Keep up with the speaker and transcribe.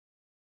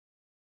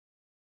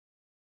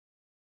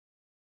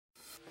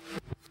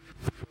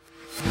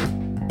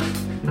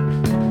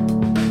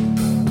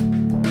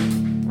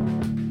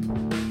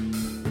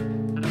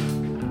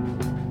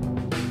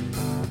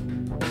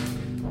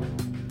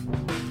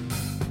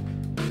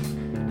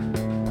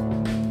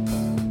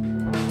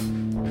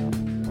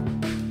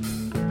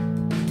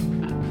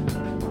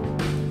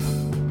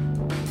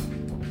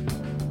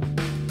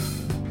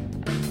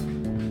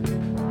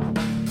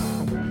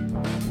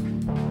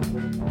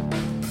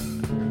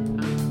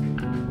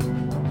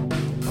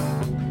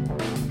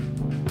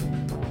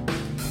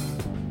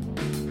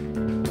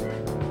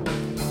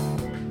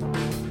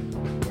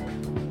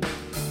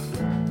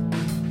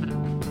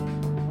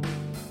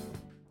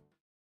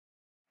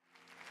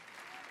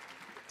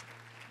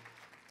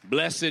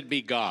Blessed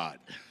be God,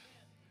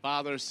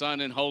 Father, Son,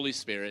 and Holy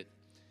Spirit.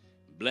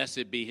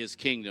 Blessed be his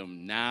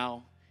kingdom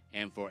now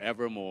and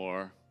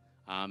forevermore.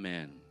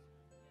 Amen.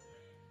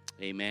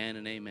 Amen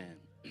and amen.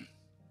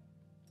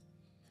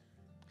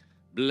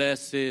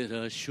 Blessed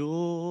assurance,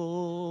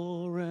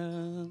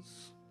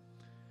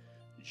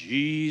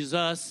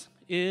 Jesus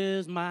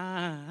is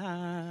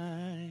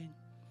mine.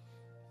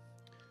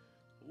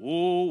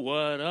 Oh,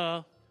 what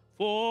a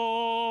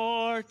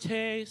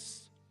foretaste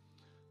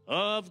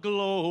of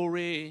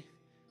glory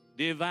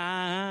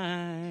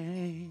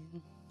divine,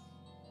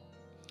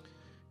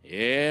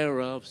 heir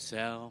of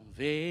salvation,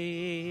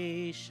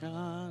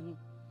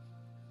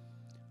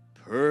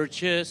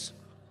 purchase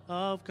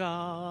of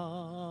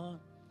God,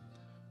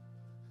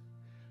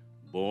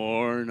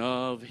 born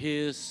of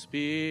his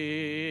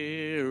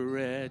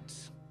Spirit,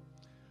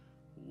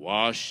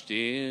 washed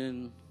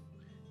in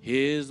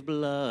his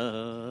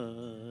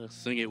blood.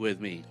 Sing it with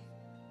me.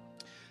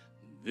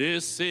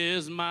 This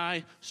is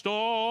my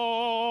story.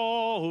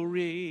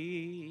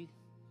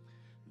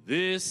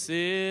 This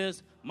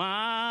is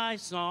my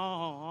song,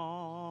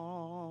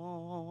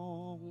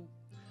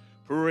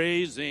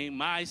 praising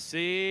my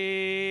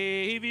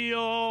Savior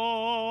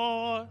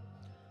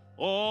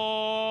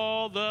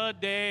all the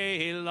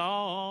day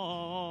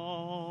long.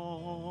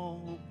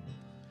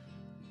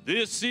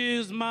 This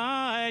is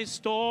my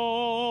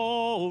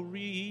story.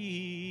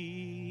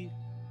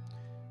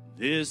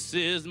 This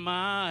is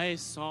my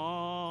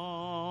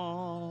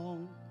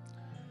song,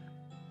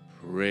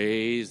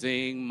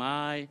 praising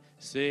my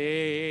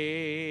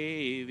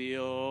Savior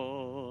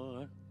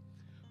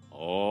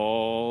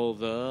all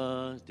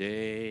the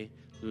day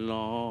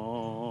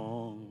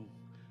long.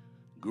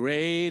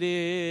 Great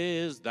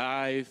is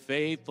thy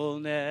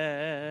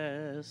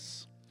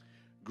faithfulness.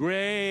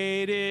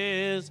 Great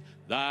is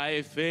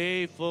thy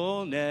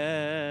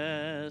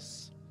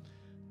faithfulness.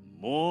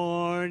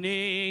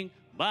 Morning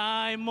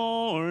by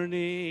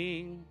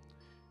morning,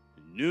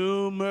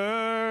 new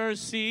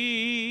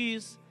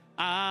mercies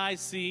I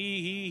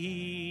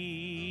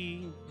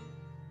see.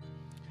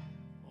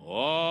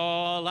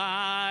 All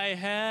I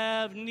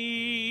have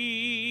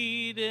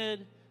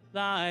needed,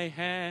 thy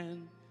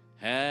hand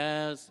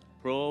has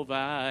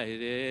provided.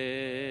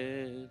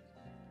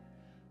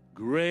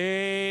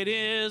 Great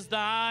is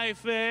thy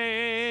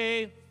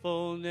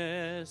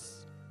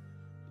faithfulness,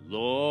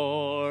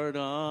 Lord,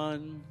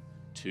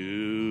 unto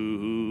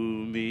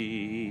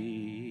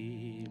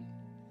me.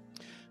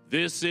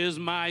 This is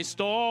my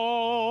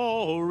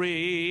story.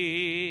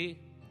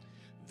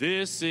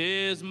 This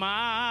is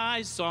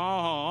my song,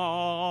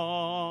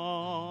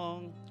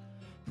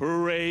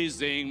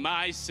 praising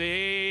my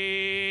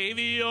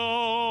Savior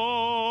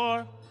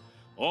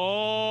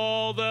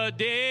all the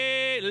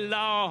day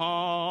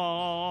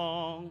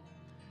long.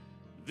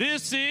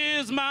 This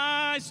is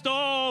my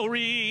story.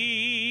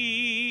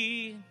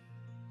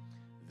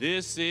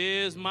 This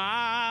is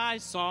my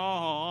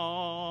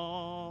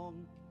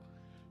song,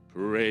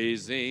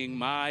 praising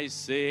my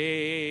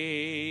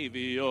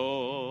Savior.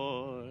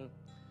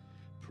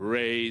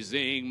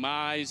 Praising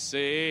my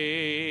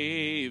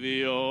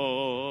Savior,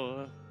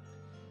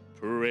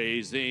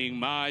 praising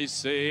my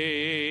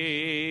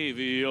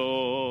Savior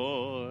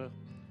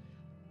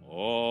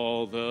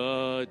all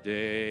the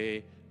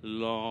day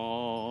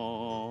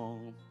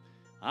long.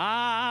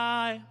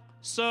 I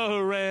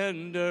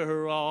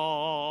surrender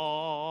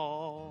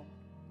all.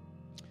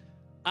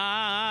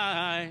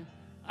 I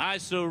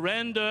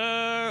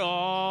surrender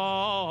all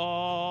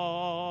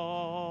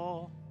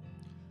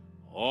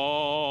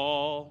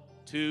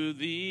to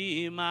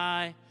thee,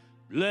 my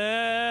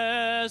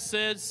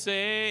blessed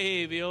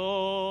Savior.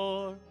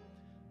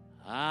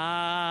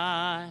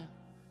 I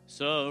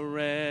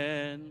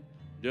surrender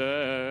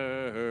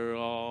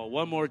all.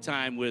 One more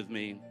time with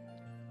me.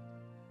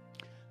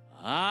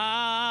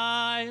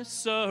 I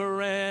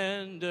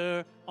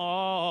surrender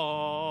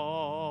all.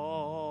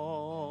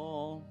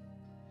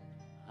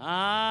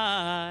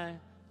 I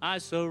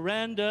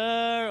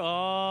surrender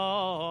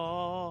all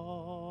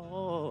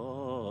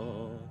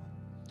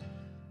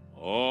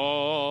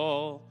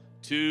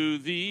to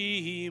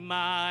thee,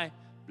 my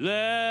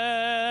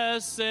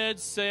blessed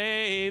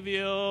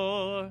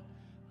Savior.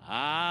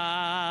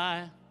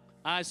 I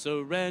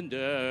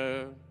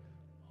surrender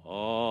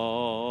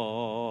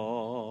all.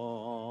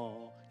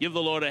 Give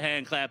the Lord a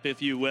hand clap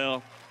if you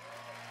will.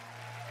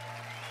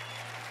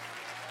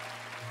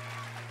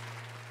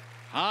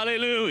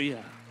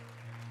 Hallelujah.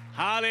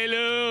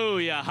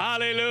 Hallelujah.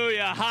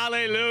 Hallelujah.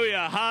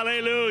 Hallelujah.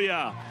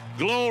 Hallelujah.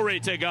 Glory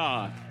to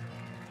God.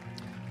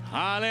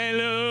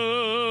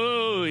 Hallelujah.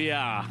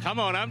 Come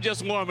on, I'm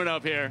just warming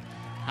up here.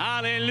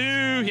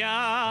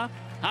 Hallelujah.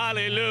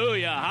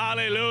 Hallelujah.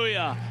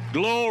 Hallelujah.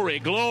 Glory,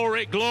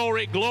 glory,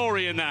 glory,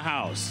 glory in the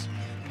house.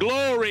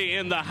 Glory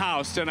in the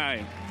house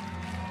tonight.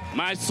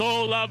 My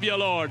soul love you,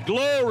 Lord.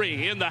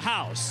 Glory in the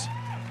house.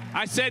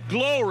 I said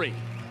glory.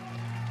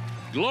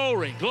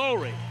 Glory,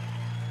 glory.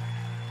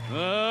 Oh,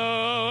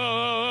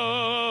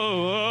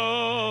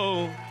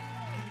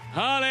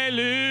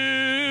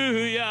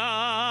 hallelujah,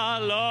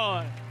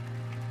 Lord.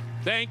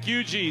 Thank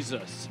you,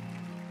 Jesus.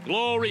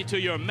 Glory to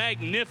your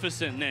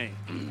magnificent name.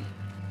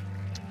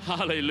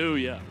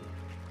 Hallelujah.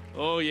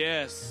 Oh,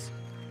 yes.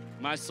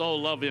 My soul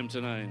love him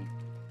tonight.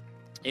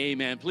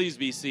 Amen. Please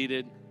be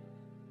seated.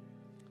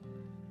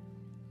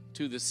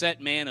 To the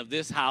set man of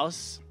this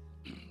house,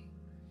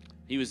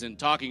 he was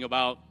talking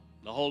about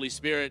the Holy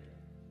Spirit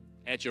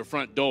at your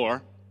front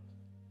door.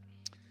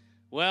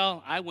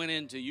 Well, I went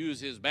in to use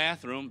his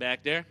bathroom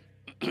back there.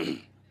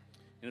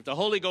 And if the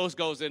Holy Ghost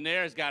goes in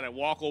there, it's got to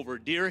walk over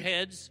deer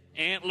heads,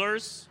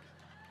 antlers,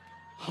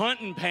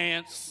 hunting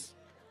pants.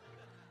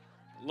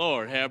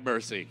 Lord, have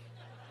mercy.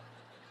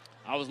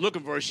 I was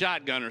looking for a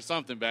shotgun or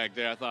something back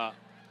there.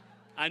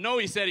 I know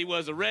he said he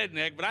was a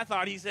redneck, but I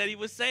thought he said he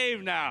was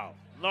saved now.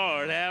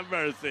 Lord, have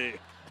mercy.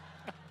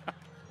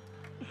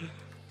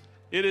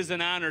 It is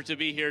an honor to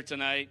be here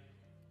tonight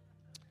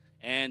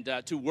and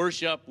to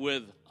worship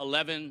with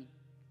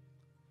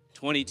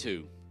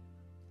 1122.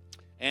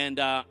 And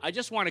I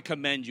just want to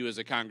commend you as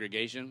a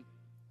congregation.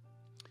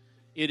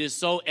 It is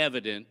so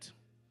evident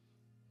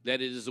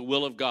that it is the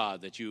will of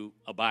God that you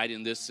abide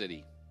in this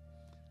city.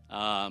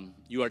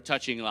 You are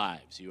touching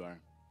lives. You are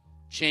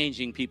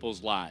changing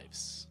people's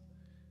lives.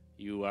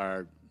 You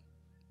are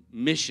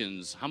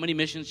missions. How many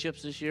mission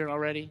trips this year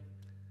already?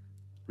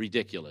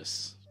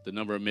 Ridiculous, the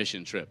number of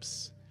mission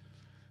trips.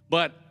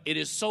 But it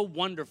is so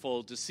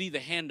wonderful to see the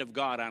hand of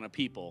God on a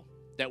people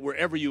that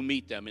wherever you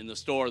meet them, in the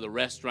store, the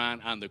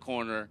restaurant, on the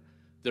corner,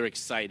 they're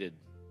excited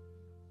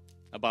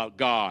about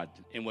God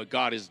and what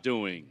God is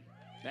doing.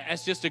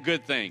 That's just a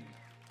good thing.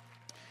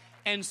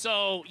 And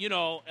so,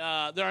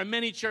 there are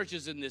many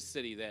churches in this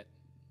city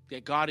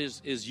that God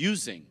is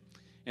using.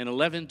 And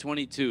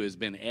 1122 has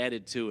been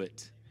added to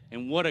it.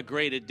 And what a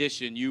great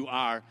addition you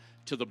are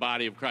to the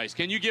body of Christ.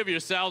 Can you give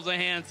yourselves a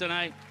hand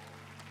tonight?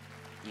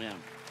 Yeah.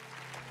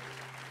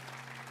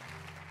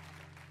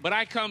 But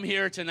I come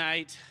here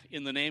tonight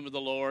in the name of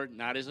the Lord,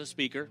 not as a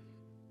speaker,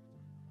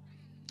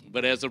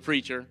 but as a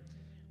preacher,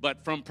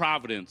 but from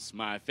Providence,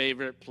 my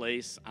favorite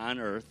place on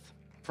earth,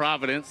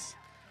 Providence.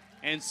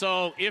 And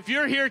so if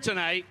you're here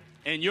tonight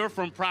and you're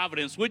from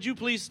Providence, would you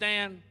please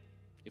stand?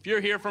 If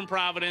you're here from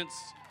Providence,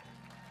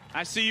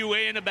 I see you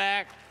way in the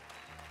back.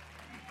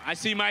 I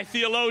see my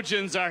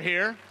theologians are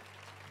here.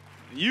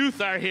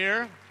 Youth are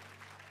here.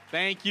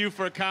 Thank you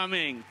for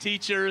coming.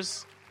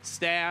 Teachers,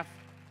 staff,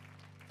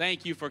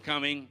 thank you for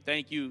coming.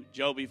 Thank you,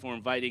 Joby, for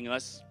inviting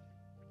us.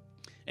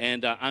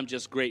 And I'm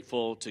just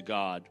grateful to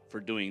God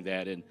for doing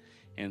that. And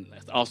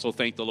also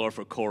thank the Lord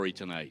for Corey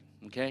tonight.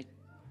 Okay?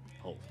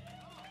 Oh.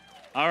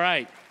 All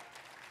right.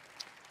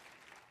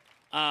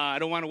 I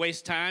don't want to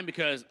waste time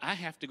because I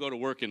have to go to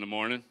work in the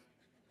morning.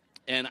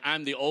 And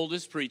I'm the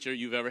oldest preacher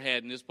you've ever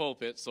had in this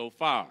pulpit so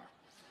far.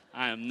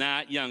 I am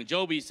not young.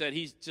 Joby said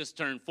he's just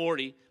turned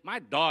 40. My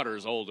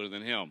daughter's older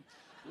than him.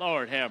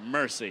 Lord have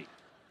mercy.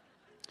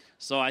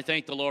 So I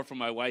thank the Lord for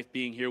my wife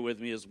being here with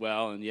me as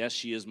well. And yes,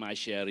 she is my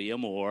chérie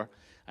amour.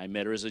 I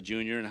met her as a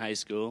junior in high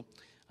school.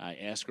 I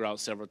asked her out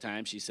several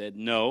times. She said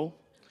no.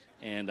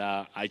 And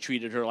I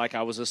treated her like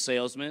I was a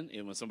salesman.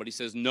 And when somebody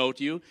says no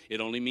to you, it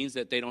only means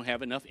that they don't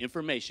have enough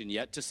information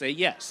yet to say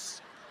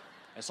yes.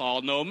 That's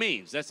all no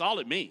means. That's all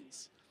it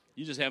means.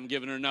 You just haven't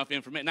given her enough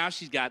information. Now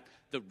she's got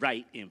the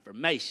right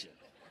information.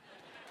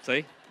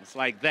 See? It's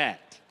like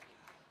that.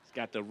 She's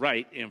got the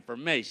right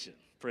information.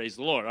 Praise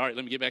the Lord. All right,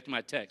 let me get back to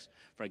my text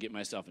before I get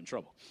myself in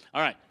trouble.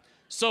 All right.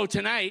 So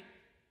tonight,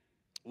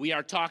 we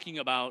are talking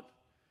about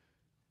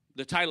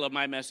the title of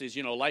my message,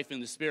 Life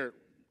in the Spirit.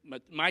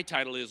 My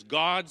title is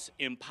God's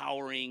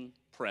Empowering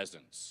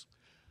Presence.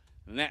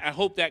 And I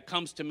hope that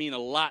comes to mean a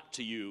lot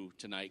to you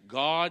tonight.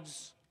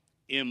 God's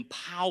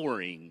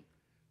empowering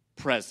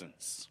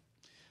presence.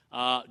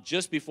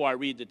 Just before I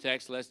read the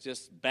text, let's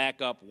just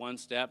back up one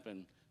step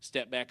and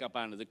step back up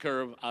onto the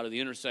curve out of the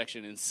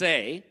intersection and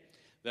say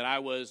that I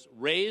was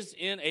raised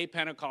in a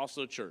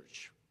Pentecostal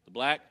church, the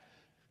Black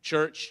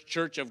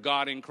Church of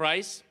God in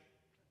Christ,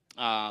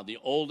 the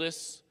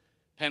oldest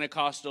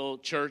Pentecostal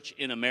church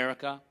in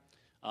America,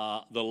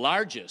 the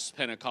largest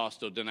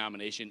Pentecostal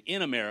denomination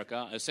in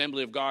America.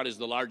 Assembly of God is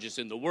the largest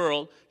in the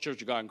world.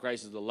 Church of God in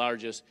Christ is the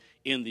largest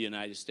in the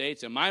United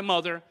States. And my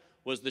mother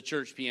was the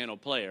church piano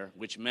player,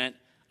 which meant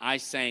I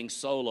sang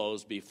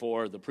solos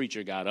before the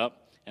preacher got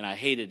up, and I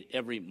hated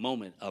every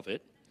moment of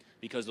it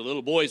because the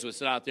little boys would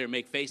sit out there and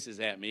make faces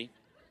at me.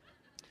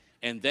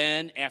 And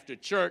then after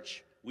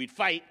church, we'd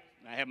fight.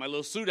 I had my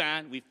little suit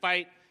on. We'd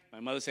fight. My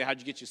mother said, "How'd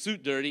you get your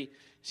suit dirty?"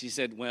 She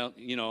said, "Well,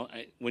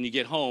 when you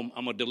get home,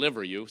 I'm going to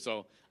deliver you."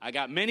 So I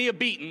got many a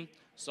beating.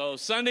 So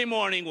Sunday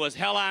morning was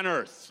hell on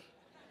earth.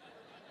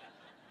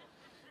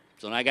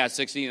 So when I got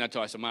 16, I told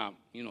her, I said, "Mom,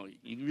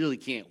 you really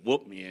can't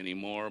whoop me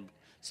anymore.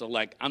 So,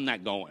 I'm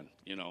not going,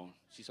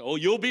 She said, "Oh,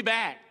 you'll be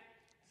back."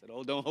 I said,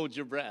 "Oh, don't hold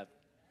your breath."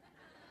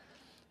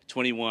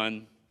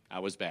 21, I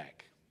was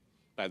back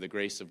by the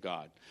grace of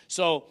God.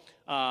 So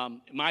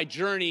my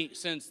journey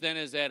since then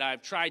is that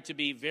I've tried to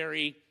be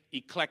very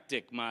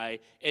eclectic. My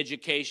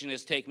education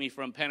has taken me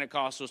from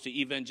Pentecostals to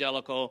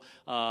evangelical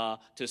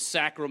to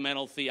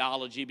sacramental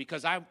theology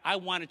because I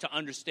wanted to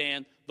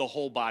understand the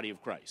whole body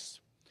of Christ.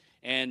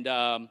 And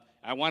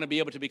I want to be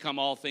able to become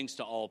all things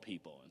to all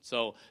people. And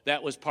so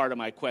that was part of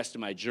my quest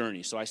and my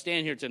journey. So I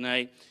stand here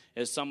tonight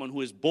as someone who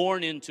is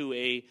born into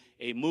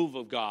a move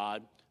of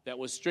God that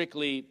was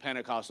strictly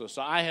Pentecostal.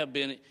 So I have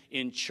been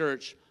in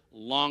church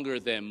longer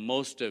than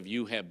most of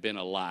you have been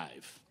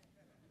alive.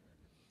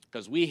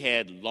 Because we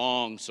had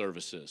long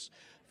services,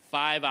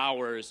 5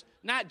 hours,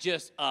 not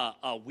just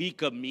a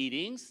week of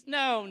meetings.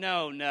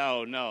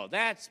 No.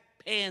 That's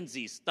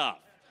pansy stuff.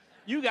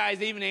 You guys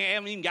haven't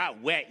even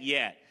got wet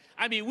yet.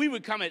 I mean, we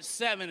would come at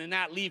 7 and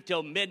not leave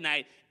till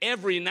midnight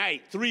every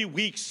night, 3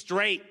 weeks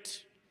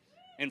straight,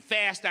 and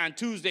fast on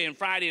Tuesday and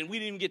Friday, and we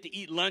didn't even get to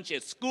eat lunch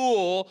at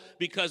school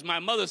because my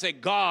mother said,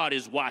 God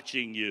is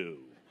watching you.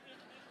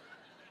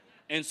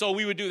 And so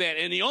we would do that.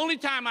 And the only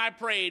time I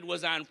prayed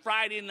was on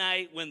Friday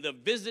night when the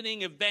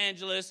visiting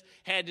evangelist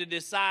had to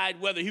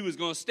decide whether he was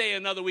going to stay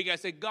another week. I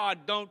said,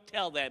 God, don't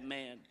tell that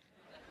man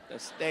to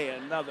stay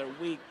another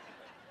week.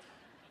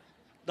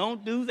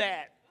 Don't do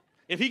that.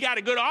 If he got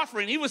a good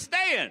offering, he was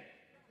staying.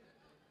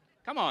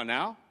 Come on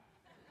now.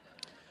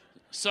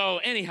 So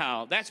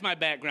anyhow, that's my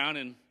background,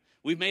 and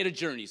we've made a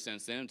journey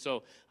since then.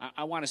 So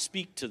I want to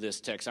speak to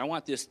this text. I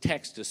want this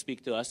text to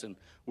speak to us, and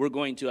we're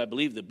going to, I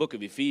believe, the book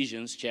of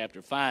Ephesians,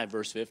 chapter 5,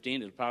 verse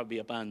 15. It'll probably be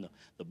up on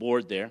the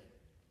board there.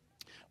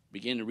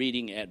 Begin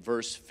reading at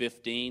verse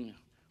 15.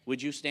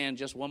 Would you stand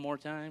just one more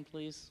time,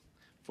 please,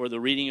 for the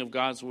reading of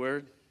God's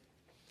word?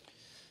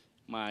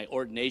 My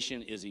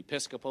ordination is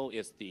Episcopal.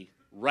 It's the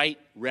Right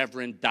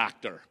Reverend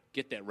Doctor.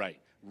 Get that right.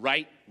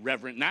 Right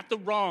Reverend, not the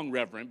wrong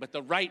Reverend, but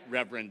the Right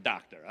Reverend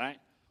Doctor, all right?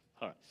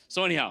 All right.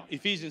 So anyhow,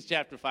 Ephesians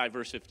chapter 5,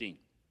 verse 15.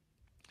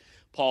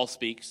 Paul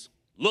speaks,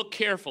 look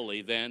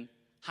carefully then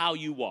how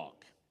you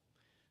walk,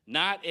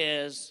 not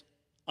as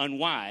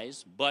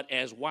unwise, but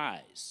as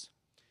wise,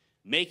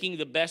 making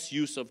the best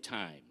use of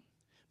time,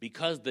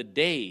 because the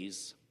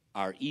days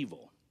are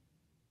evil.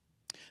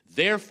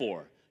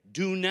 Therefore,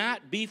 do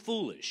not be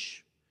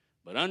foolish,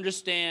 but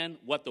understand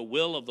what the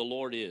will of the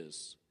Lord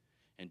is.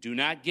 And do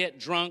not get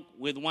drunk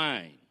with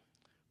wine,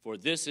 for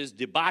this is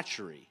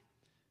debauchery,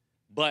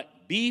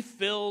 but be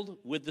filled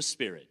with the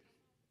Spirit,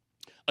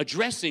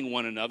 addressing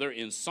one another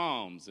in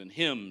psalms and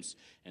hymns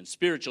and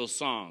spiritual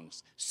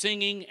songs,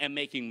 singing and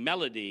making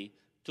melody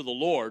to the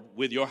Lord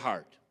with your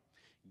heart,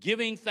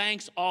 giving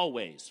thanks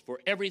always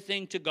for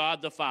everything to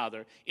God the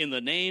Father in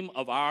the name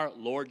of our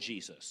Lord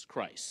Jesus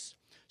Christ,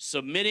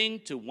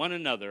 submitting to one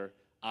another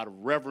out of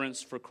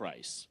reverence for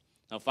Christ.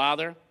 Now,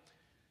 Father,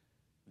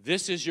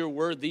 this is your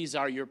word. These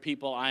are your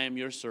people. I am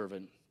your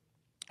servant.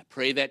 I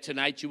pray that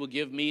tonight you will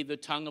give me the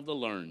tongue of the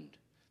learned,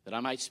 that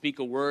I might speak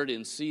a word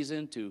in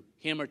season to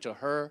him or to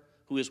her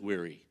who is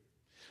weary.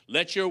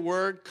 Let your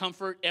word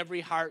comfort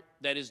every heart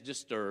that is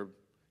disturbed.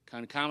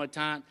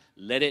 Concomitant,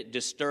 let it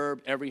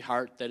disturb every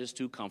heart that is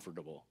too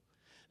comfortable.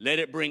 Let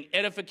it bring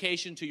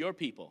edification to your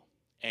people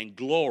and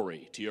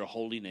glory to your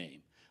holy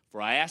name.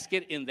 For I ask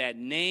it in that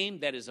name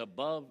that is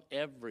above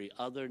every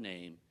other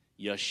name,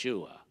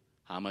 Yeshua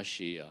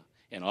HaMashiach.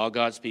 And all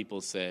God's people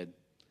said,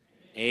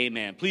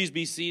 Amen. Please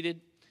be seated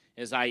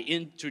as I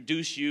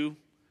introduce you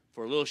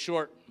for a little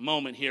short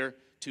moment here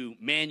to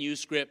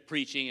manuscript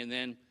preaching, and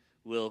then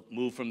we'll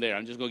move from there.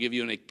 I'm just going to give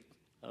you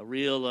a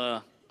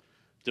real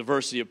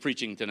diversity of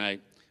preaching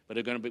tonight, but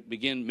I'm going to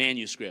begin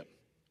manuscript.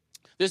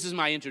 This is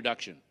my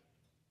introduction.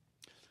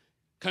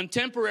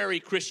 Contemporary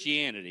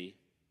Christianity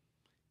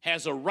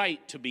has a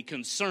right to be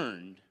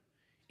concerned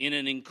in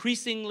an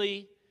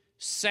increasingly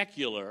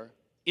secular,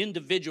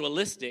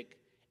 individualistic,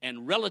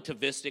 and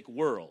relativistic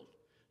world,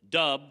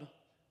 dubbed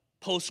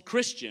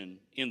post-Christian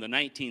in the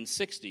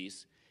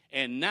 1960s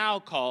and now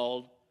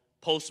called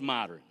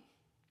postmodern.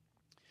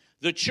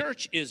 The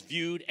church is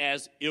viewed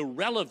as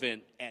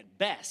irrelevant at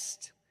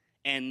best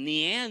and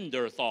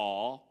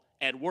Neanderthal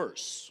at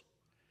worst.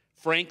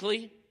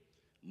 Frankly,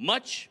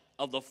 much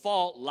of the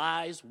fault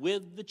lies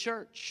with the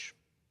church,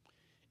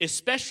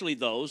 especially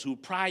those who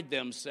pride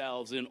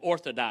themselves in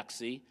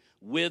orthodoxy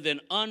with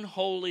an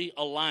unholy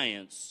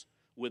alliance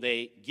with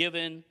a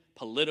given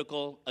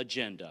political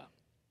agenda.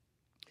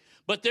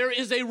 But there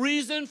is a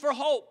reason for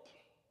hope,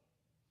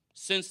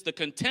 since the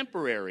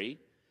contemporary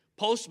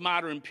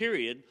postmodern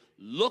period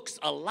looks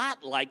a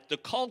lot like the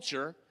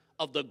culture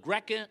of the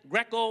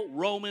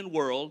Greco-Roman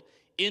world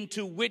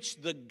into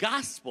which the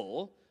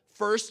gospel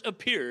first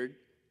appeared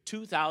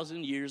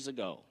 2,000 years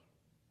ago.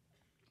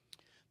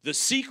 The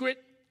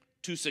secret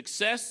to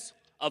success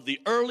of the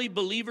early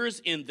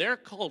believers in their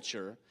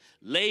culture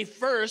lay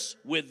first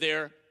with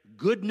their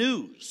good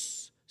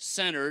news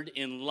centered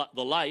in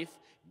the life,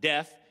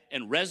 death,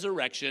 and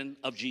resurrection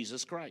of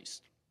Jesus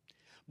Christ.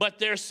 But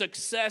their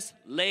success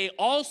lay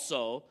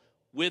also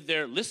with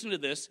their, listen to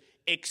this,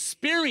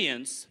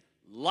 experience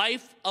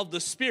life of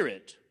the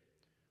Spirit,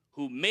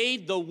 who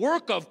made the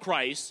work of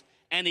Christ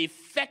an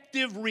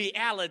effective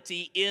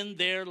reality in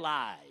their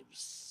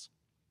lives,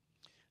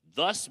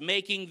 thus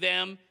making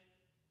them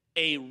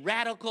a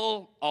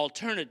radical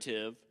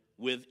alternative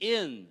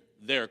within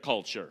their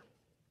culture.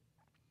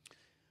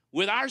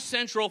 With our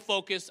central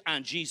focus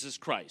on Jesus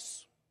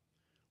Christ,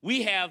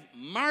 we have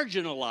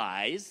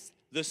marginalized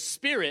the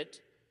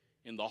Spirit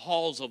in the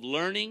halls of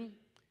learning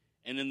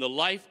and in the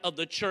life of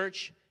the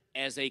church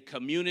as a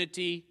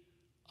community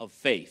of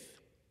faith.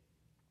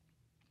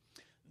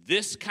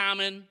 This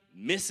common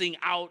missing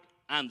out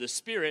on the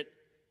Spirit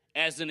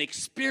as an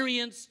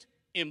experienced,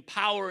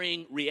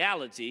 empowering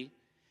reality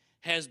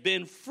has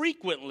been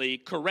frequently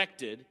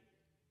corrected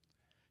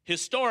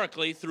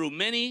historically through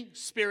many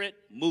Spirit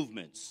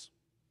movements.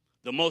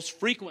 The most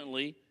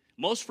frequently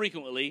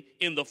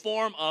in the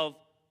form of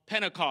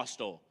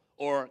Pentecostal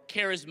or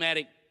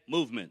charismatic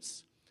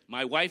movements.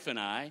 My wife and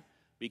I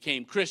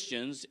became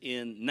Christians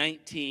in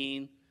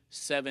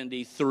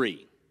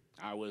 1973.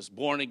 I was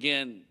born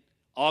again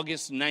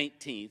August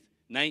 19th,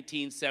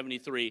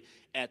 1973,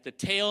 at the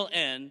tail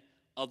end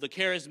of the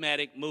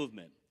charismatic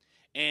movement.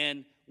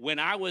 And when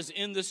I was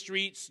in the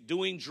streets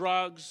doing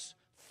drugs,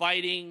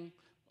 fighting,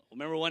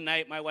 remember one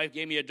night my wife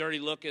gave me a dirty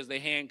look as they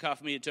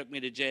handcuffed me and took me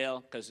to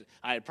jail because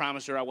I had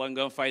promised her I wasn't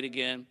going to fight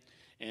again,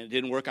 and it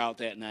didn't work out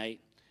that night.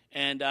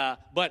 And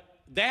but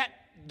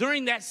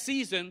during that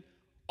season,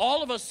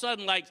 all of a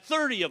sudden, like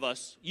 30 of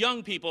us,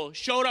 young people,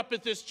 showed up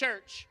at this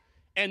church,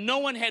 and no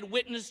one had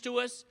witnessed to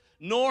us,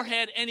 nor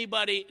had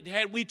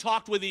we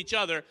talked with each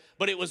other,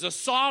 but it was a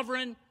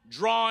sovereign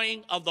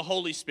drawing of the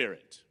Holy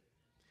Spirit.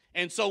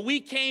 And so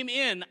we came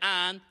in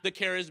on the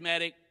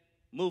charismatic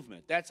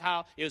movement. That's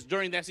how it was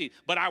during that season.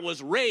 But I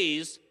was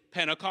raised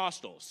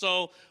Pentecostal.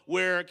 So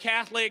where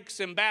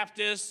Catholics and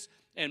Baptists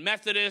and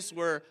Methodists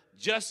were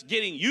just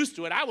getting used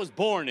to it, I was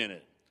born in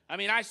it. I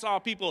mean, I saw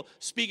people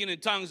speaking in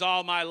tongues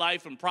all my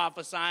life and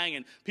prophesying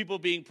and people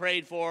being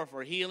prayed for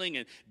healing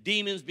and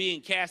demons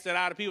being casted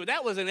out of people.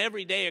 That was an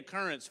everyday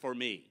occurrence for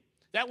me.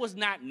 That was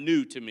not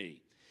new to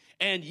me.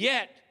 And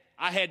yet,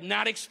 I had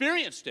not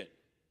experienced it.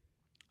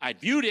 I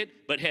viewed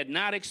it, but had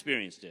not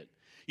experienced it.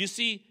 You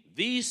see,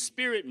 these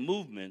spirit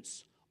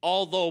movements,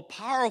 although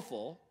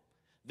powerful,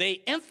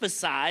 they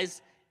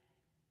emphasize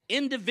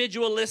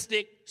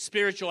individualistic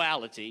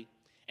spirituality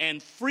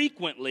and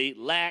frequently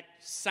lack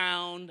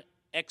sound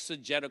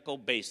exegetical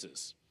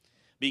basis.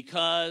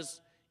 Because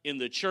in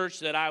the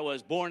church that I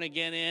was born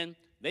again in,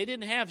 they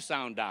didn't have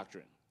sound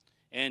doctrine.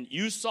 And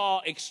you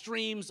saw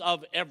extremes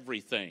of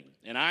everything.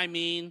 And I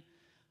mean,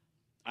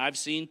 I've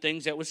seen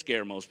things that would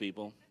scare most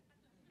people.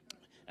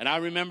 And I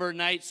remember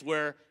nights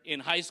where in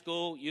high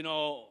school, you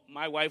know,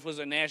 my wife was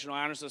a National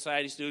Honor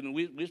Society student.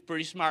 We was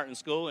pretty smart in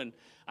school, and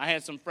I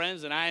had some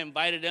friends, and I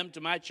invited them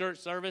to my church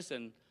service,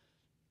 and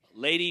a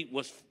lady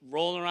was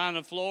rolling around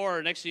the floor,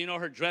 and next thing you know,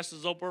 her dress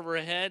was up over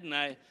her head, and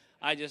I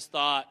just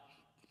thought,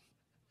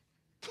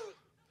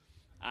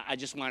 I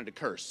just wanted to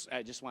curse.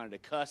 I just wanted to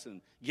cuss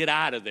and get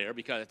out of there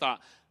because I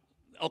thought,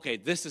 okay,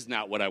 this is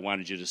not what I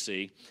wanted you to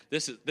see.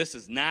 This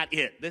is not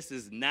it. This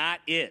is not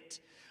it.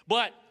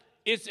 But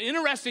it's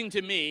interesting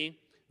to me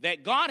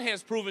that God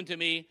has proven to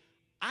me,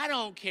 I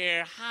don't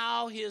care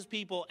how his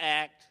people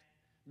act,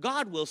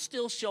 God will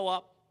still show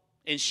up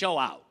and show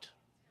out.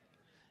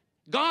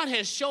 God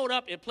has showed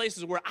up at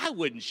places where I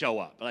wouldn't show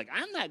up. Like,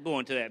 I'm not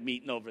going to that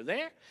meeting over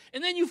there.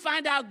 And then you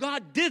find out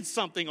God did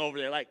something over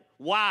there. Like,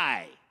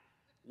 why?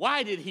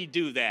 Why did he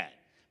do that?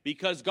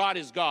 Because God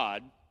is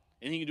God,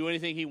 and he can do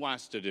anything he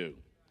wants to do.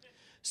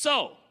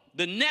 So,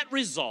 the net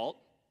result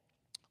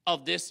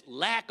of this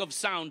lack of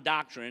sound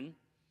doctrine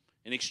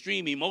and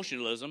extreme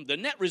emotionalism, the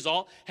net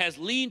result has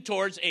leaned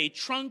towards a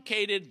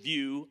truncated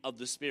view of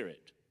the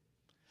Spirit.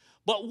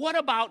 But what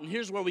about, and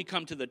here's where we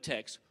come to the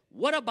text,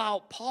 what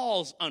about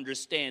Paul's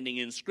understanding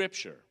in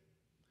Scripture?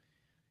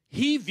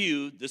 He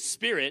viewed the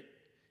Spirit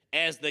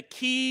as the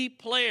key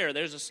player.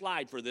 There's a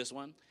slide for this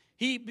one.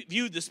 He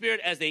viewed the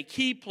Spirit as a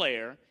key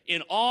player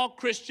in all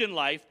Christian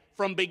life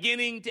from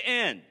beginning to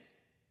end.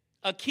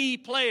 A key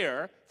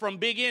player from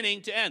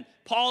beginning to end.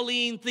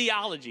 Pauline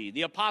theology,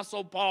 the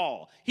Apostle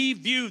Paul, he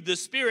viewed the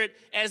Spirit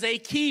as a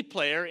key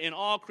player in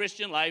all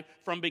Christian life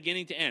from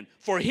beginning to end.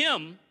 For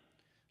him,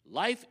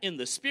 life in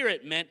the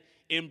Spirit meant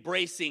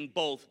embracing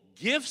both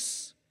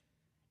gifts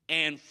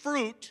and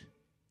fruit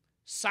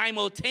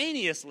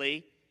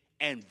simultaneously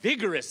and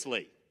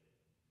vigorously.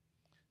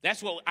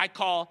 That's what I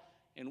call,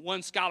 and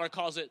one scholar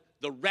calls it,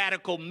 the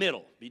radical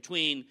middle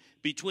between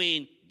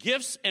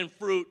gifts and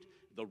fruit.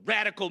 The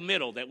radical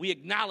middle, that we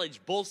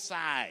acknowledge both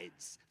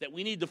sides, that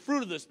we need the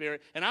fruit of the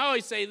Spirit. And I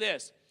always say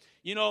this,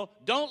 you know,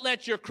 don't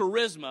let your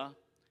charisma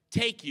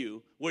take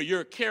you where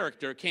your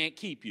character can't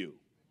keep you.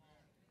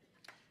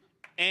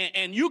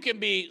 And you can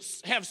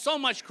have so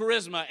much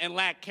charisma and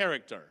lack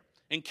character.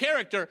 And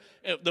character,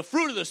 the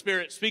fruit of the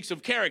Spirit speaks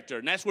of character,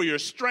 and that's where your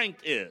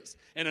strength is.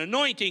 An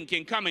anointing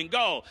can come and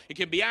go. It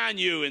can be on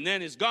you, and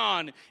then it's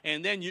gone,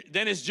 and then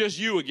it's just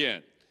you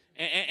again.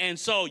 And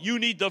so you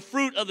need the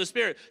fruit of the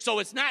Spirit. So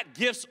it's not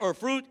gifts or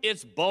fruit,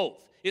 it's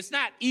both. It's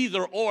not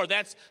either or.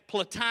 That's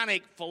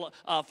Platonic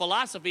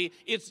philosophy.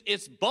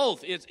 It's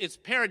both. It's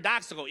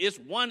paradoxical. It's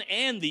one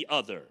and the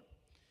other.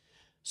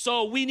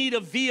 So we need a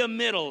via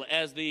middle,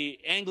 as the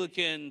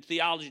Anglican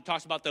theology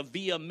talks about the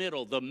via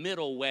middle, the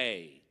middle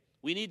way.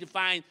 We need to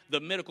find the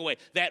middle way,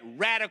 that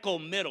radical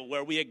middle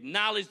where we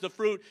acknowledge the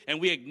fruit and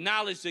we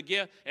acknowledge the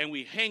gift and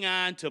we hang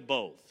on to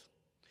both.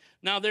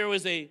 Now, there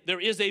is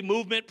a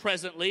movement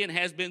presently and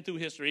has been through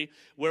history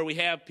where we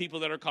have people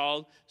that are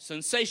called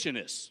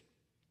cessationists,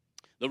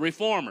 the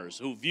reformers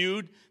who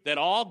viewed that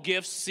all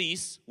gifts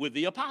cease with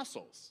the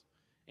apostles.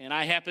 And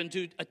I happen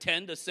to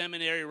attend a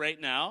seminary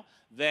right now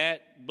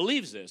that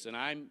believes this, and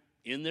I'm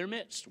in their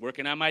midst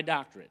working on my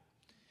doctorate.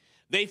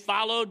 They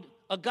followed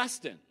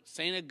Augustine,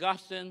 St.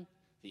 Augustine,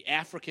 the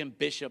African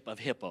bishop of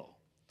Hippo.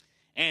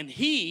 And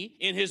he,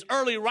 in his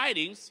early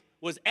writings,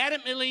 was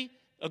adamantly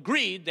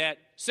agreed that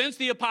since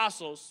the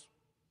apostles,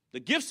 the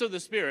gifts of the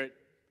Spirit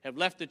have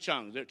left the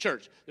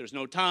church. There's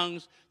no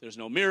tongues, there's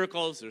no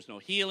miracles, there's no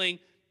healing.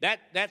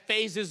 That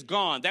phase is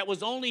gone. That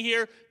was only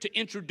here to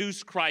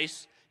introduce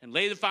Christ and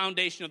lay the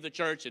foundation of the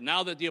church, and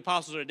now that the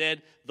apostles are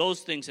dead, those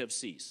things have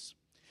ceased.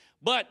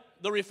 But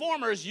the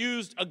reformers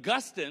used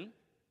Augustine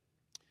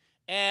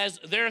as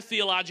their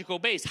theological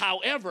base.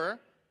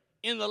 However,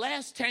 in the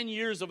last 10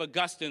 years of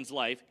Augustine's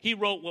life, he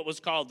wrote what was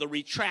called the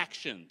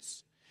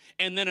Retractions,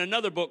 and then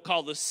another book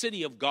called The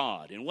City of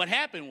God. And what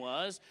happened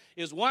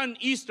is one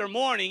Easter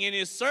morning in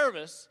his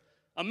service,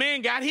 a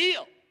man got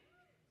healed.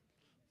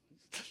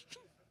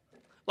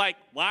 Like,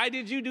 why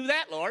did you do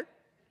that, Lord?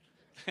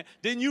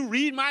 Didn't you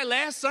read my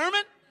last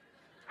sermon?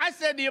 I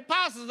said the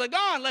apostles are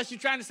gone unless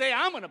you're trying to say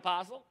I'm an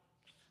apostle.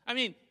 I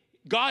mean,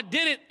 God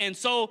did it, and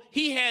so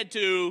he had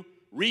to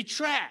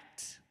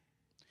retract.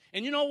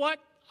 And you know what?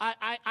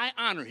 I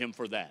honor him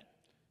for that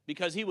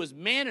because he was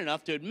man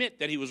enough to admit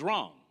that he was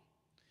wrong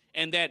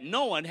and that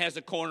no one has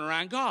a corner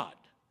on God.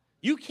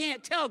 You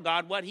can't tell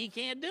God what he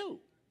can't do.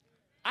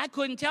 I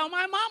couldn't tell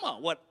my mama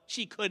what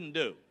she couldn't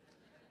do.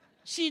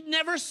 She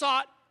never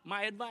sought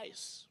my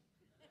advice.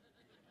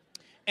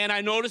 And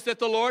I noticed that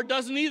the Lord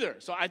doesn't either.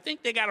 So I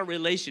think they got a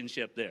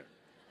relationship there.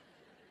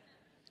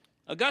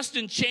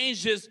 Augustine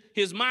changed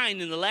his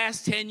mind in the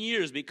last 10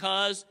 years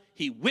because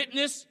he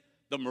witnessed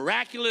the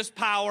miraculous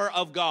power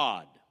of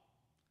God.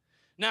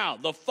 Now,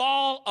 the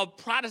fall of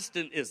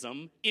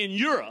Protestantism in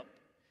Europe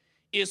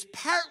is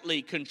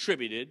partly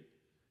contributed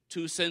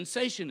to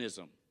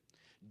sensationism.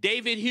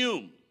 David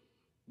Hume,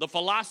 the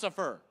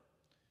philosopher,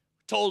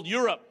 told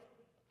Europe,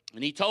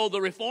 and he told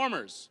the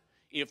reformers,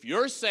 if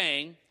you're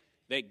saying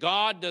that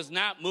God does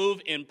not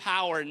move in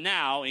power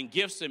now in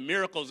gifts and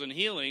miracles and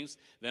healings,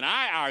 then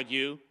I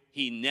argue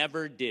he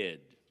never did.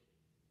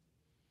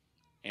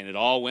 And it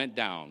all went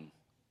down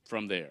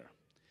from there.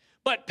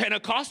 But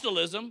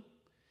Pentecostalism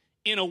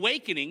in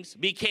awakenings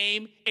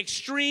became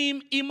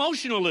extreme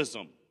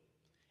emotionalism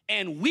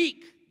and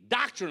weak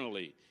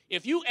doctrinally.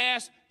 If you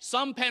ask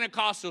some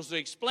Pentecostals to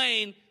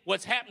explain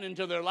what's happening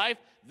to their life,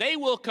 they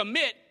will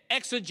commit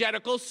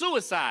exegetical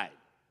suicide.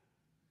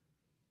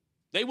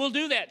 They will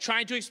do that,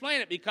 trying to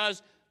explain it,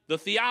 because the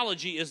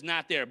theology is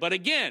not there. But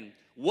again,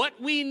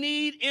 what we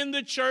need in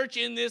the church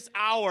in this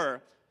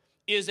hour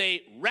is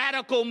a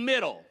radical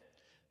middle.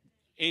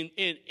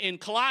 In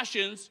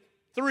Colossians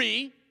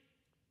 3,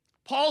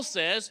 Paul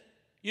says,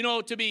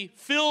 to be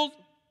filled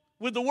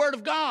with the Word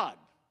of God.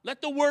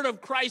 Let the Word of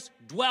Christ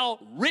dwell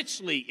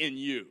richly in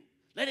you.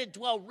 Let it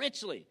dwell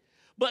richly.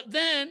 But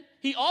then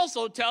he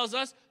also tells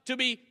us to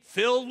be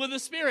filled with the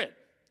Spirit.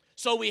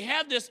 So we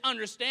have this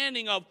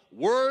understanding of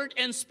word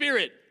and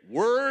spirit,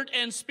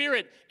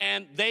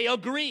 and they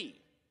agree.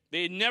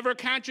 They never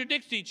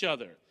contradict each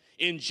other.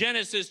 In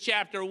Genesis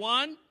chapter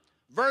 1,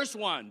 verse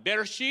 1,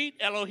 Bereshit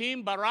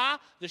Elohim bara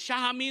the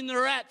shahamin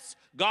neretz.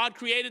 God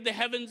created the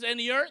heavens and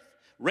the earth,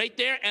 right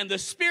there, and the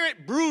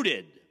Spirit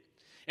brooded.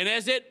 And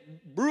as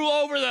it brew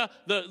over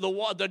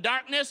the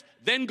darkness,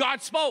 then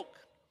God spoke,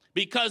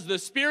 because the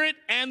Spirit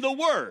and the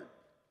Word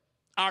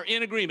are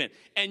in agreement.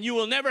 And you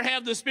will never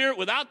have the Spirit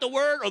without the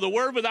Word or the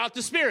Word without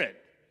the Spirit.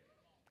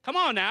 Come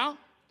on now.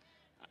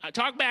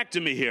 Talk back to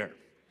me here.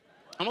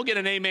 I'm going to get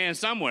an amen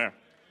somewhere.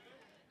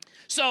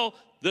 So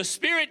the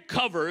Spirit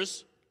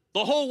covers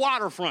the whole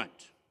waterfront.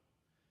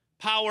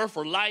 Power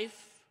for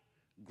life,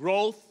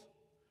 growth,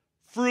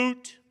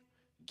 fruit,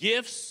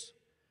 gifts,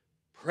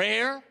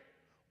 prayer,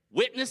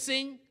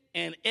 witnessing,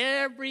 and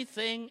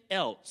everything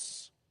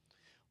else.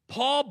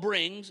 Paul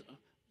brings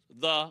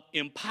the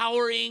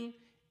empowering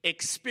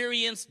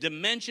experience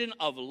dimension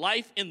of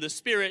life in the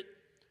Spirit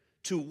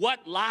to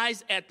what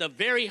lies at the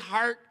very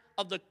heart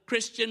of the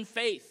Christian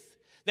faith.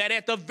 That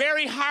at the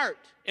very heart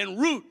and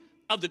root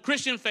of the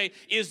Christian faith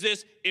is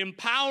this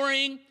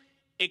empowering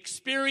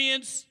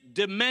experience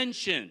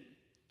dimension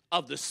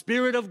of the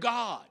Spirit of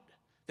God,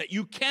 that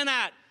you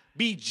cannot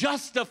be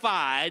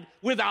justified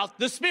without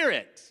the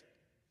Spirit.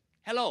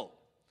 Hello.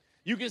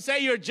 You can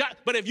say you're just,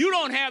 but if you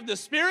don't have the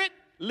Spirit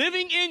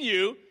living in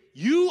you,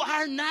 you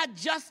are not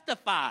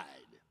justified.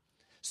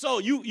 So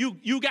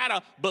you got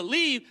to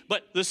believe,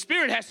 but the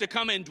Spirit has to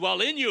come and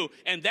dwell in you.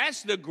 And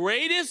that's the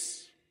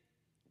greatest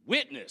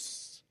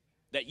witness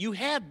that you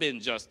have been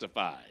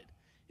justified,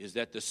 is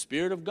that the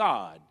Spirit of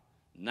God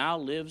now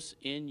lives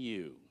in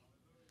you.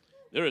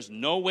 There is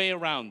no way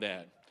around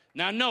that.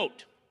 Now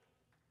note,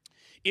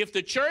 if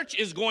the church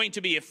is going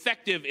to be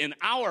effective in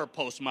our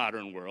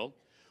postmodern world,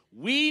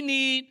 we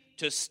need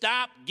to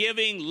stop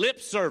giving lip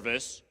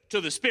service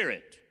to the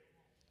Spirit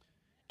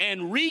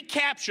and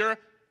recapture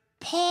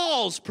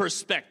Paul's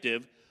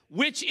perspective,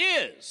 which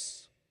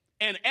is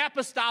an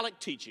apostolic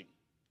teaching.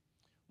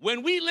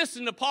 When we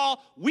listen to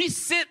Paul, we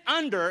sit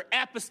under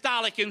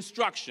apostolic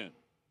instruction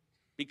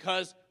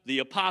because the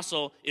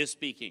apostle is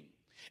speaking.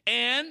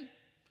 And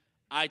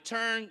I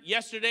turned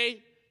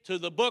yesterday to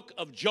the book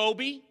of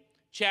Job,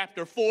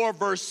 chapter 4,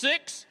 verse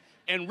 6,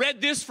 and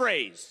read this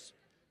phrase,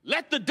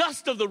 "Let the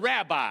dust of the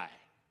rabbi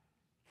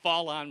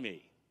fall on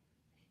me."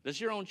 Does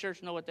your own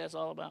church know what that's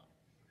all about?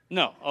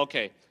 No,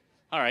 okay.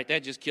 All right,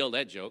 that just killed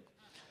that joke.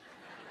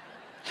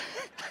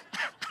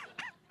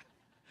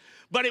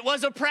 But it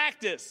was a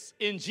practice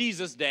in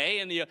Jesus' day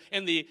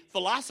and the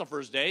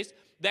philosophers' days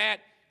that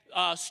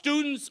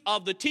students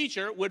of the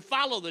teacher would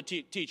follow the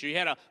teacher. He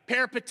had a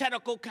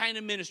peripatetical kind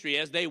of ministry.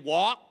 As they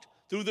walked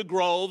through the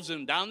groves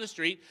and down the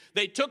street,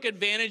 they took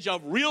advantage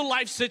of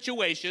real-life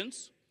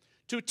situations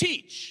to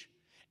teach.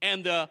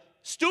 And the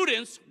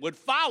students would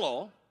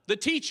follow the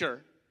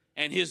teacher,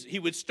 and he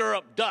would stir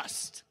up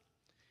dust.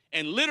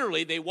 And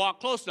literally, they walked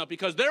close enough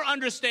because their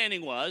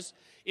understanding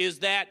is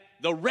that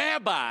the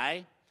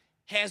rabbi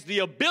has the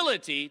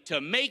ability to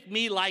make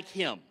me like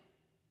him.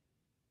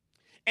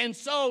 And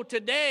so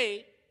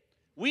today,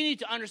 we need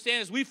to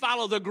understand as we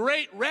follow the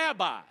great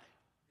rabbi,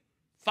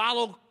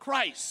 follow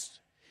Christ,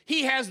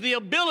 he has the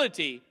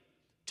ability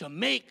to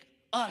make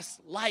us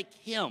like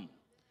him.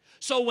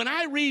 So when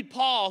I read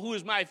Paul, who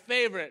is my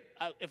favorite,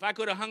 if I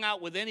could have hung out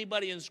with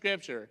anybody in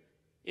Scripture,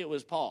 it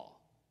was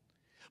Paul.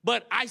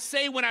 But I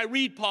say when I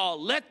read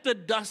Paul, let the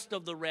dust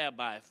of the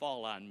rabbi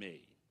fall on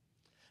me.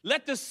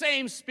 Let the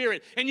same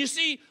Spirit. And you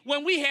see,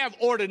 when we have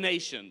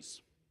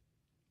ordinations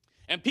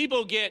and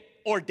people get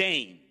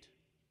ordained,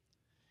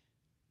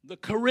 the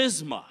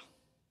charisma,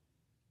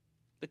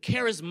 the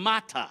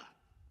charismata,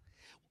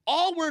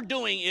 all we're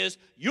doing is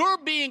you're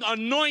being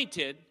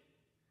anointed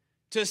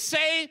to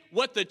say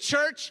what the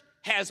church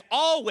has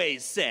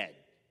always said.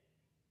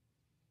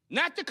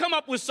 Not to come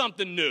up with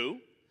something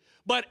new,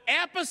 but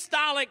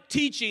apostolic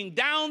teaching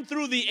down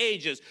through the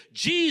ages.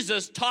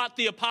 Jesus taught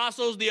the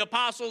apostles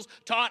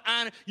taught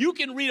on. You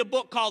can read a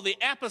book called The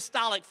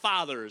Apostolic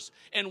Fathers,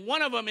 and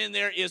one of them in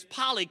there is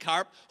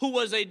Polycarp, who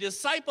was a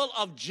disciple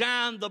of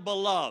John the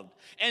Beloved.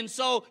 And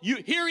so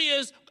here he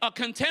is, a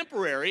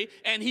contemporary,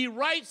 and he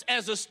writes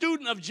as a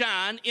student of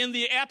John in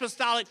the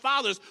Apostolic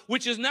Fathers,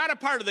 which is not a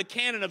part of the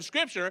canon of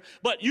Scripture,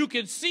 but you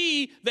can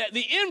see that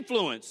the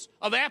influence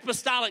of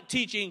apostolic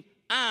teaching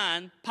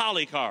on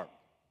Polycarp.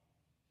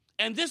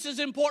 And this is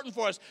important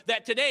for us,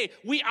 that today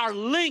we are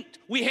linked.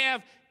 We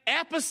have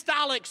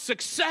apostolic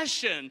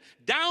succession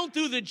down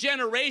through the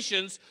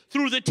generations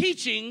through the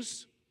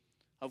teachings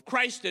of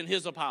Christ and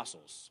his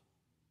apostles.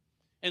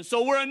 And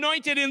so we're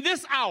anointed in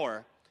this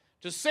hour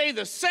to say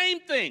the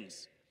same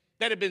things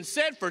that have been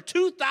said for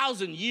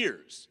 2,000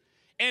 years.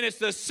 And it's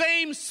the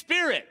same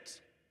Spirit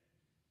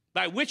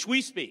by which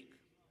we speak.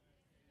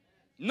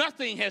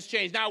 Nothing has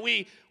changed. Now,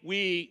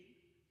 we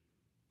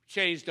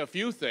changed a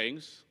few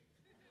things.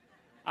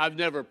 I've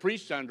never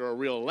preached under a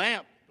real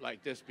lamp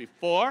like this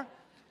before.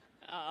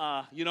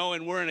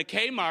 And we're in a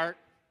Kmart.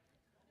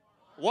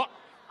 What?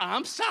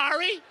 I'm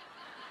sorry?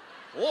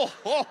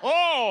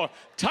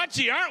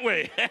 Touchy, aren't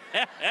we?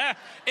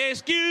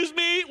 Excuse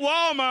me,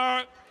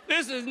 Walmart.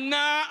 This is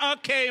not a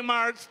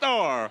Kmart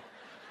store.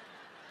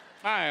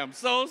 I am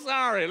so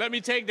sorry. Let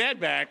me take that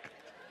back.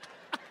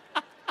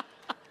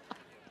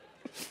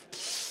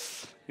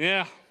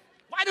 Yeah.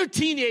 Why do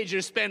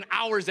teenagers spend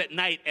hours at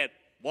night at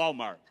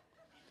Walmart?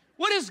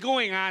 What is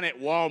going on at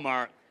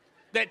Walmart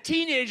that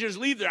teenagers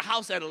leave their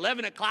house at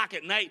 11 o'clock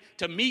at night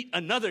to meet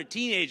another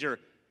teenager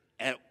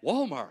at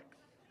Walmart?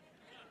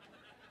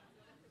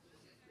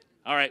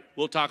 All right,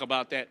 we'll talk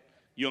about that,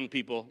 young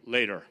people,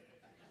 later.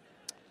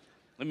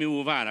 Let me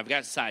move on. I've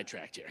got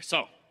sidetracked here.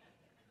 So,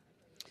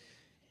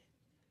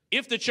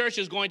 if the church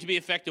is going to be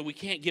effective, we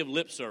can't give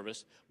lip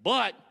service,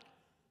 but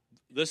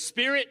the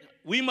Spirit,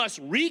 we must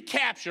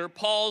recapture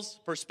Paul's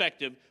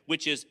perspective,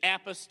 which is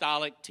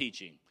apostolic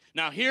teaching.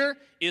 Now, here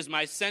is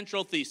my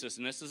central thesis,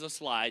 and this is a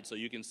slide so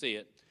you can see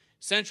it.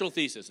 Central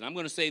thesis, and I'm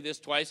going to say this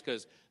twice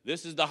because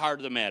this is the heart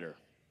of the matter.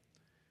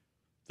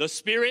 The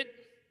Spirit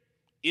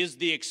is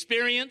the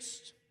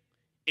experienced,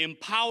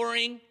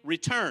 empowering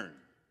return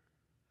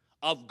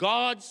of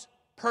God's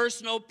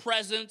personal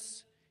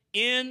presence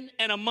in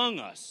and among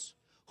us,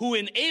 who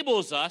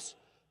enables us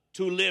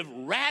to live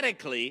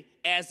radically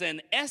as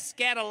an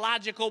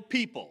eschatological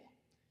people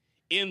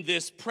in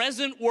this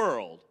present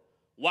world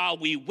while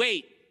we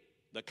wait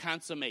the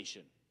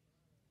consummation.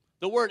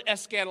 The word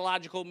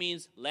eschatological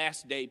means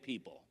last day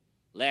people,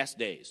 last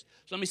days.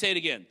 So let me say it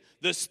again.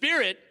 The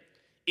Spirit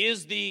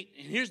is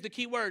here's the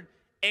key word,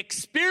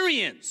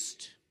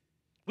 experienced.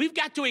 We've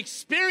got to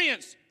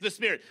experience the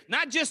Spirit,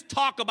 not just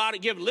talk about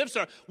it, give lip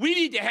service. We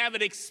need to have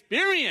an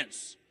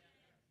experience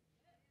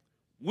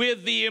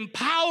with the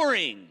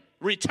empowering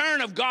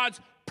return of God's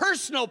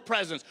personal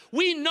presence.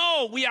 We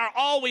know we are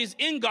always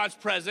in God's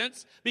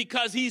presence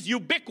because he's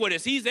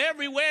ubiquitous. He's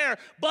everywhere.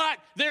 But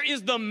there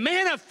is the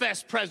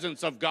manifest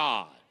presence of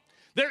God.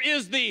 There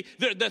is the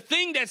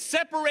thing that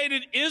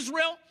separated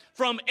Israel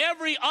from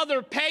every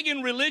other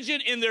pagan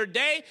religion in their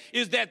day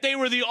is that they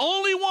were the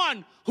only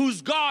one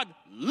whose God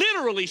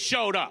literally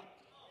showed up.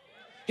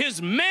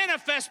 His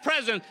manifest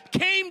presence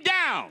came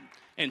down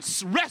and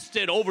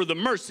rested over the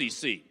mercy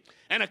seat.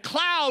 And a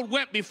cloud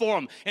went before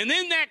him. And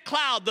in that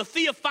cloud, the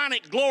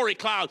theophanic glory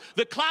cloud,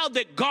 the cloud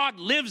that God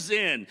lives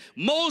in,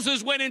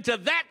 Moses went into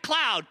that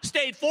cloud,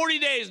 stayed 40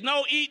 days,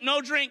 no eat,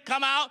 no drink,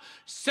 come out,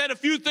 said a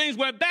few things,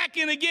 went back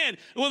in again.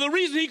 Well, the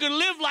reason he could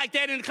live like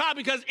that in the cloud,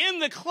 because in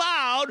the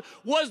cloud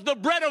was the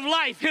bread of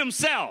life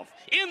himself.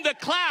 In the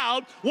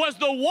cloud was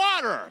the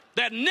water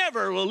that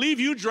never will leave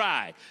you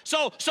dry.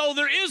 So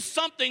there is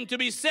something to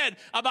be said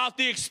about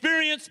the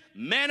experience,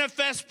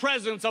 manifest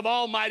presence of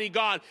Almighty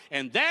God.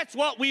 And that's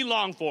what we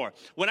long for.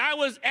 When I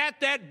was at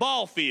that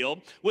ball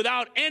field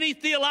without any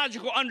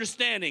theological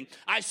understanding,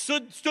 I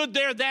stood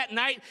there that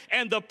night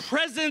and the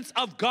presence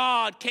of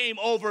God came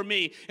over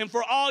me. And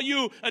for all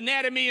you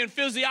anatomy and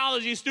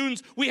physiology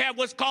students, we have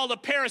what's called a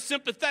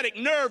parasympathetic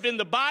nerve in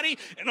the body.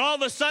 And all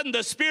of a sudden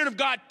the Spirit of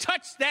God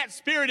touched that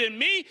spirit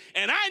in me,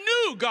 and I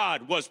knew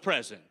God was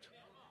present.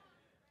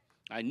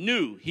 I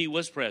knew he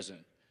was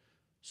present.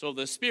 So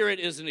the Spirit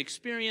is an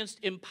experienced,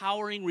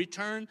 empowering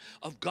return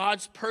of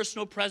God's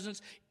personal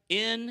presence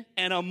in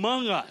and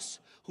among us,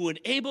 who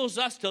enables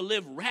us to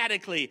live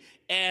radically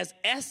as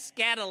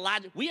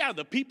eschatological. We are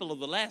the people of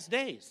the last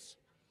days.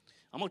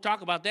 I'm going to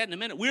talk about that in a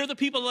minute. We are the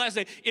people of the last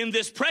days. In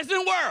this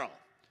present world,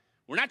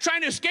 we're not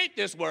trying to escape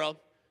this world.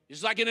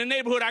 It's like in the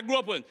neighborhood I grew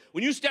up in.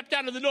 When you stepped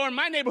out of the door in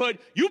my neighborhood,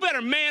 you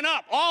better man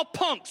up. All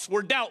punks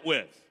were dealt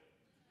with.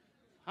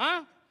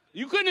 Huh?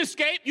 You couldn't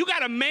escape. You got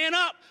to man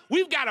up.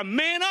 We've got to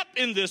man up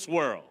in this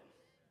world.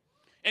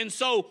 And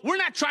so we're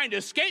not trying to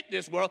escape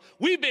this world.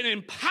 We've been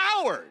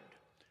empowered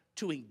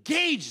to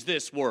engage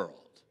this world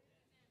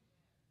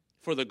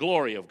for the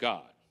glory of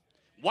God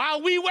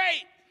while we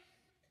wait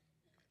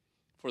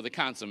for the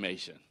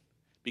consummation,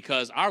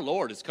 because our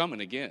Lord is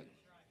coming again.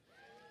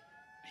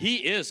 He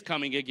is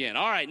coming again.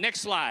 All right,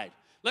 next slide.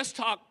 Let's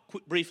talk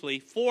briefly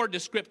 4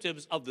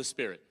 descriptives of the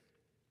Spirit.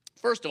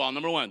 First of all,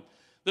 number 1,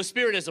 the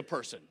Spirit is a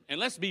person. And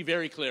let's be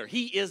very clear.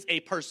 He is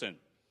a person.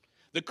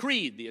 The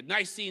Creed, the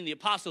Nicene, the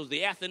Apostles,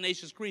 the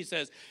Athanasius Creed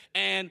says,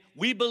 and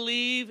we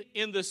believe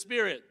in the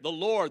Spirit, the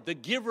Lord, the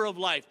giver of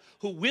life,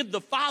 who with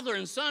the Father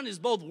and Son is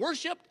both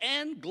worshiped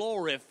and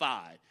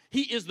glorified.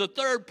 He is the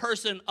third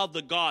person of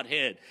the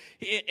Godhead.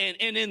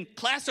 And in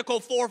classical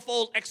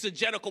fourfold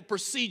exegetical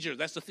procedure,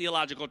 that's the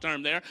theological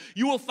term there,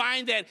 you will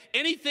find that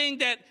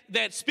anything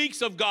that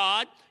speaks of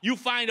God, you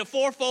find a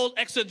fourfold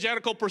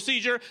exegetical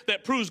procedure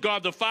that proves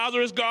God the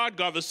Father is God,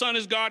 God the Son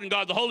is God, and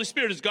God the Holy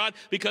Spirit is God,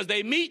 because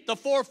they meet the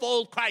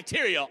fourfold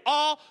criteria.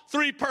 All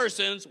 3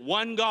 persons,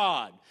 one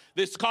God.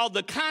 This is called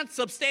the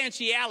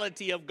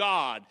consubstantiality of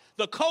God,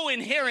 the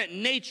co-inherent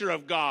nature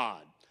of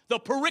God, the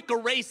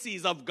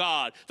perichoresis of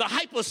God, the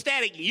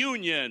hypostatic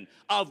union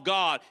of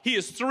God. He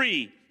is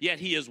 3, yet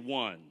he is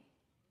 1.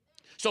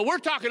 So we're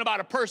talking about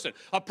a person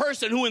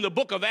who in the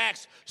book of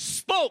Acts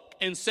spoke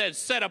and said,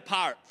 set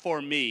apart for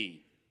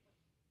me,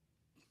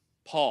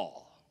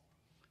 Paul,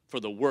 for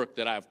the work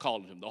that I have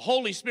called him. The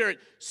Holy Spirit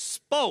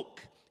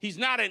spoke. He's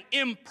not an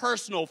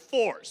impersonal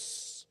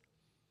force.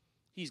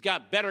 He's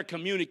got better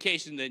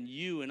communication than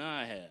you and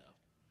I have.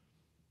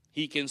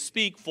 He can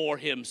speak for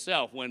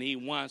himself when he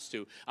wants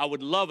to. I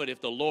would love it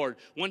if the Lord,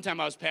 one time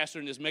I was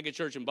pastoring this mega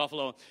church in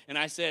Buffalo, and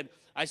I said,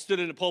 I stood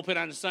in the pulpit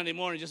on a Sunday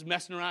morning just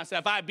messing around. I said,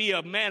 if I be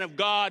a man of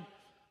God,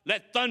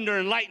 let thunder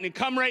and lightning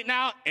come right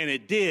now. And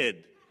it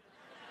did.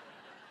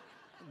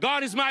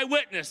 God is my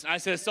witness. I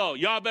said, so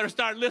y'all better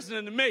start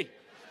listening to me.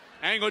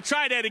 I ain't going to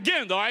try that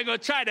again, though. I ain't going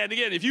to try that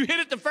again. If you hit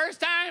it the first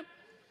time,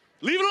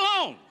 leave it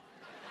alone.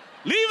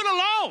 Leave it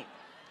alone.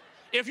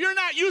 If you're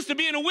not used to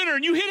being a winner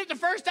and you hit it the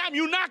first time,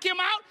 you knock him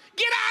out,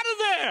 get out of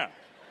there.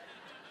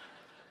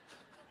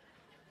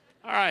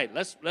 All right,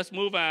 let's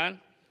move on.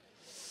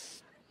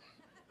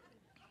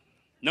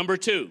 Number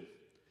 2,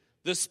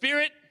 the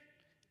Spirit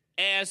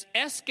as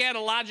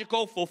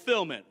eschatological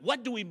fulfillment.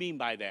 What do we mean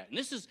by that? And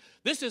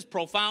this is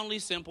profoundly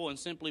simple and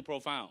simply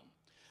profound.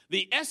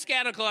 The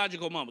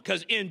eschatological moment,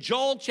 because in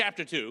Joel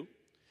chapter 2,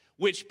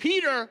 which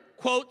Peter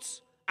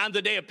quotes on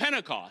the day of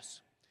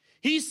Pentecost,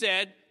 he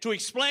said to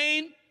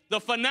explain the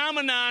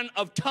phenomenon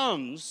of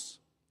tongues,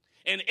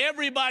 and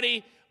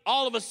everybody,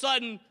 all of a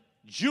sudden,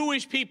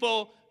 Jewish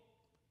people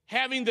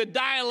having the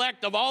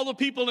dialect of all the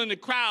people in the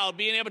crowd,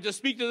 being able to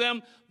speak to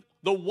them,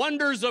 the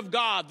wonders of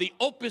God, the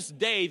opus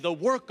Dei, the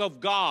work of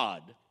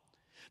God.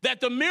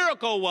 That the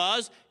miracle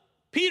was,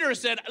 Peter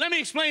said, let me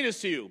explain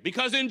this to you.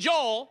 Because in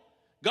Joel,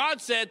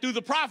 God said through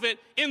the prophet,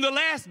 in the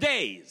last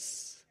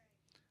days,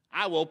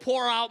 I will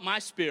pour out my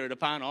Spirit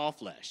upon all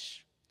flesh.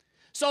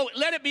 So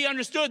let it be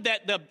understood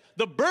that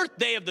the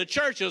birthday of the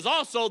church is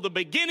also the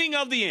beginning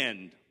of the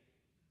end.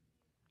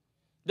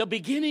 The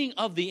beginning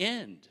of the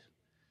end.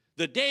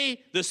 the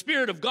day the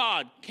Spirit of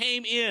God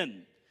came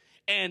in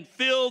and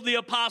filled the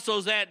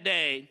apostles that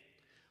day,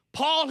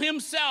 Paul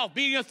himself,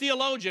 being a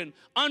theologian,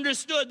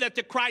 understood that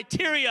the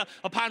criteria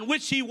upon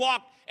which he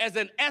walked as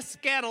an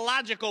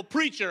eschatological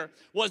preacher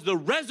was the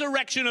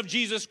resurrection of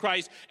Jesus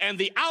Christ and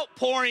the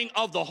outpouring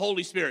of the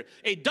Holy Spirit,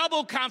 a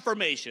double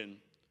confirmation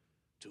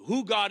to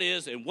who God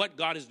is and what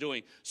God is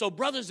doing. So,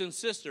 brothers and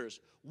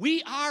sisters,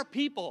 we are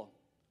people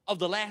of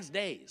the last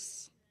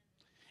days,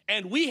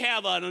 and we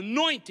have an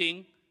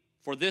anointing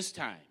for this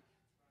time.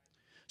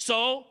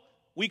 So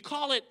we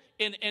call it,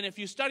 and if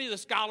you study the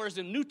scholars,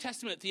 in New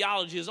Testament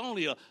theology is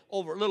only a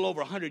little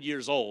over 100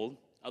 years old,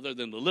 other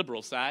than the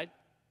liberal side.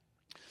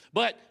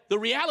 But the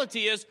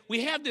reality is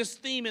we have this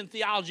theme in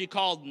theology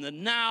called the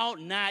now,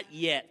 not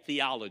yet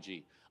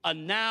theology. A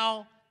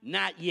now,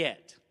 not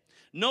yet.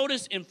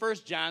 Notice in 1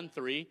 John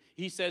 3,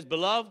 he says,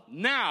 "Beloved,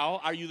 now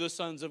are you the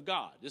sons of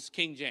God." This is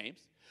King James.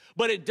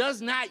 "But it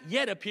does not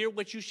yet appear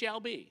what you shall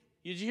be."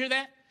 Did you hear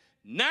that?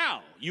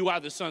 Now you are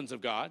the sons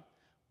of God,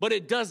 but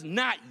it does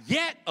not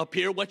yet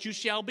appear what you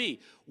shall be.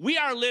 We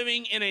are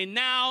living in a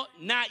now,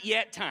 not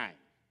yet time.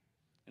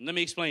 And let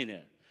me explain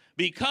that.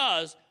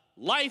 Because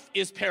life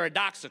is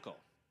paradoxical.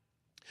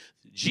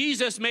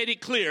 Jesus made it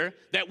clear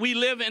that we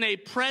live in a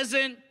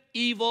present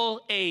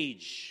evil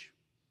age.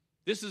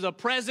 This is a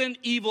present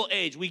evil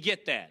age. We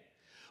get that.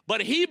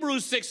 But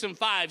Hebrews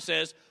 6:5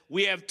 says,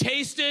 "We have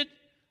tasted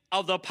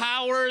of the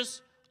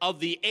powers of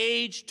the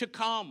age to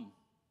come."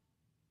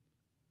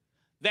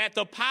 That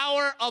the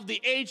power of the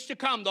age to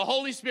come, the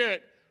Holy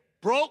Spirit,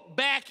 broke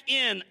back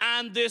in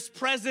on this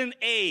present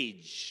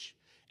age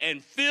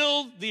and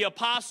filled the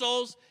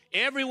apostles,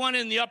 everyone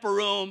in the upper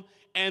room,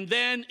 and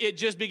then it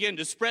just began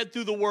to spread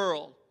through the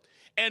world.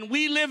 And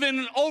we live in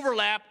an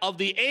overlap of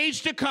the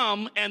age to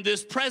come and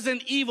this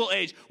present evil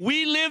age.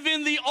 We live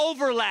in the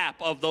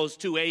overlap of those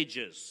two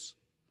ages.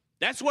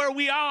 That's where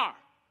we are.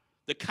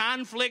 The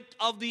conflict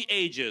of the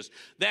ages.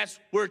 That's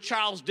where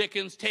Charles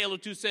Dickens' Tale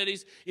of Two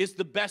Cities, it's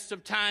the best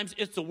of times,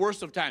 it's the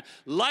worst of times.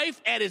 Life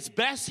at its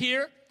best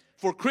here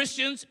for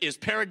Christians is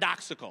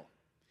paradoxical.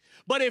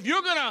 But if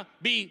you're going to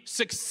be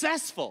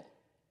successful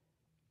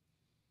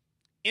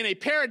in a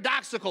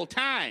paradoxical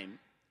time,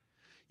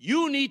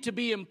 you need to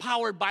be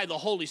empowered by the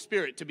Holy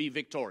Spirit to be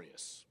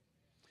victorious.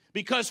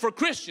 Because for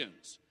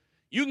Christians,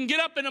 you can get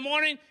up in the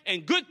morning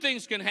and good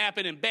things can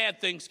happen and bad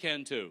things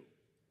can too.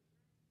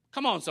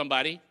 Come on,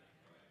 somebody.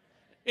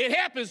 It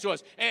happens to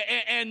us.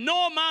 And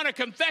no amount of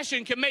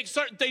confession can make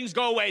certain things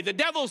go away. The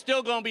devil's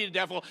still going to be the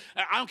devil.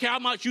 I don't care how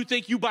much you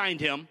think you bind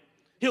him.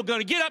 He's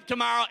going to get up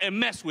tomorrow and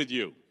mess with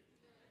you.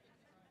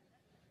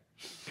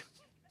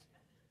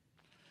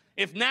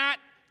 If not,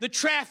 the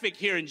traffic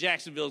here in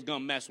Jacksonville is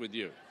going to mess with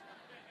you.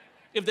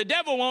 If the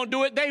devil won't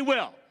do it, they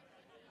will.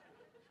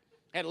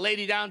 Had a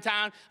lady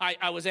downtown.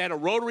 I was at a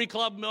Rotary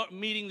Club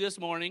meeting this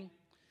morning.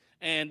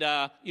 And,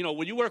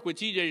 when you work with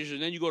teenagers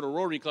and then you go to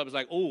Rotary Club, it's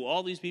like, oh,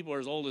 all these people are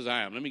as old as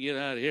I am. Let me get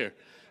out of here.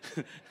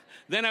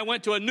 Then I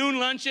went to a noon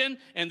luncheon,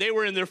 and they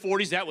were in their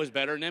 40s. That was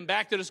better. And then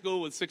back to the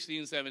school with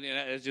 16, 17.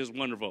 It's just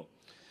wonderful.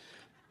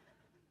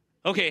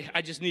 Okay,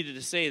 I just needed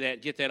to say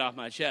that, get that off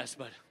my chest,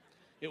 but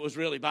it was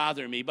really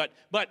bothering me. But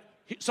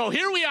so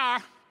here we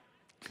are.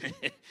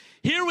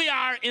 Here we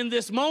are in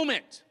this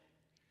moment.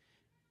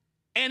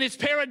 And it's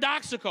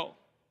paradoxical.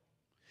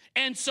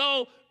 And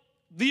so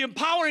the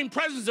empowering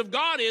presence of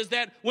God is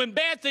that when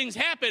bad things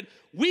happen,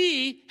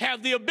 we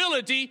have the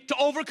ability to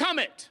overcome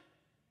it.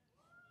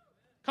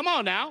 Come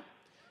on now.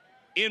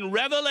 In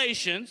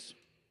Revelations,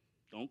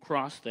 don't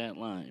cross that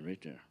line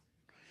right there.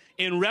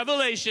 In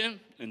Revelation,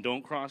 and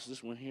don't cross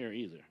this one here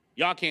either.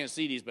 Y'all can't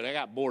see these, but I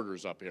got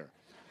borders up here.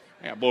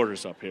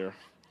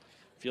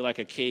 Feel like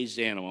a caged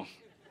animal.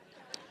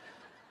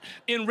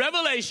 In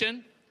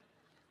Revelation,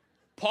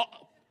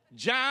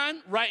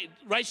 John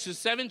writes to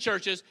 7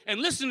 churches, and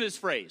listen to this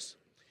phrase.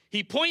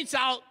 He points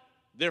out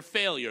their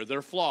failure,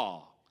 their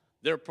flaw,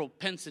 their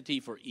propensity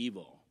for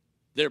evil,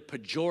 their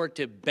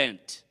pejorative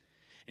bent.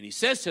 And he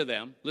says to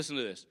them, listen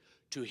to this,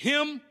 "To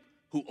him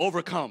who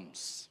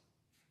overcomes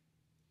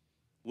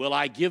will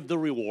I give the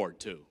reward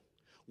to."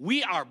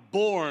 We are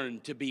born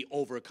to be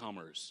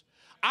overcomers.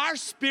 Our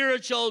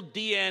spiritual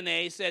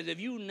DNA says if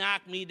you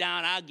knock me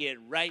down, I'll get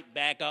right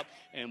back up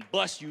and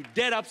bust you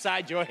dead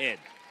upside your head.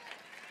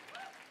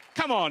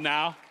 Come on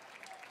now.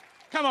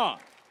 Come on.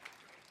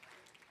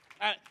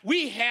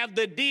 We have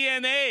the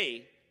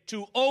DNA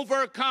to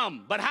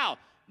overcome. But how?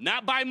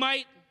 Not by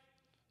might,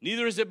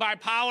 neither is it by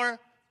power,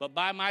 but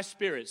by my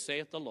Spirit,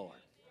 saith the Lord.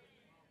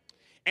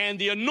 And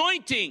the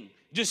anointing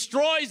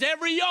destroys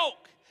every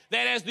yoke.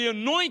 That as the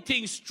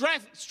anointing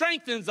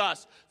strengthens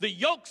us, the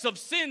yokes of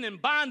sin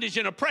and bondage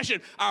and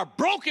oppression are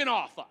broken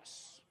off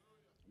us.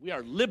 We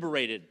are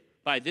liberated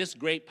by this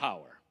great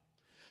power.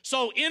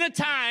 So in a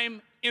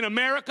time in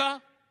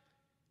America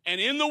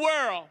and in the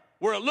world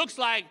where it looks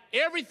like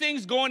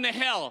everything's going to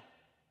hell,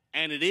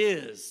 and it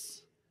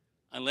is,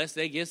 unless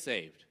they get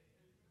saved,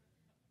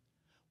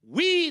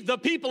 we, the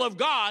people of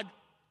God,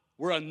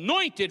 were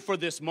anointed for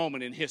this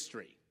moment in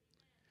history.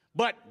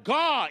 But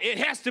God, it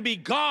has to be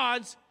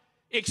God's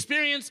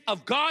experience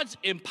of God's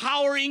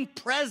empowering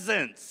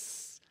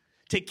presence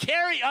to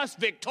carry us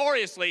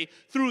victoriously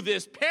through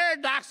this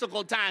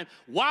paradoxical time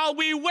while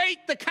we wait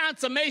the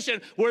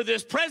consummation where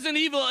this present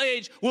evil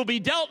age will be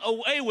dealt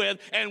away with,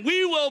 and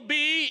we will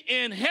be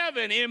in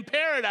heaven, in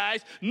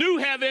paradise, new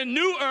heaven,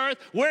 new earth,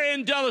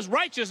 wherein dwells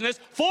righteousness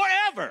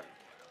forever.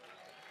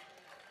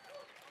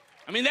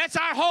 I mean, that's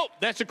our hope.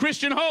 That's a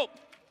Christian hope.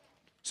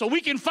 So we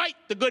can fight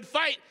the good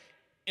fight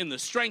in the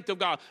strength of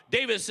God.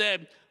 David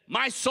said,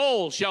 my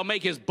soul shall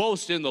make his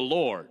boast in the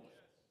Lord,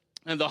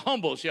 and the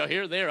humble shall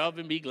hear thereof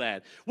and be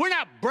glad. We're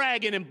not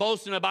bragging and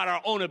boasting about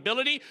our own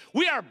ability.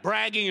 We are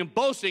bragging and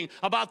boasting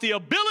about the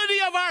ability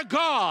of our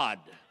God.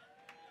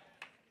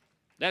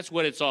 That's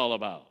what it's all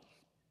about.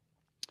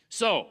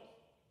 So,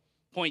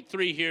 point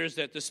 3 here is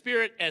that the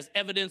Spirit as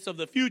evidence of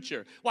the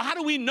future. Well, how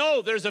do we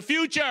know there's a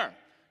future?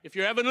 If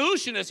you're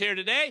evolutionists here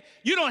today,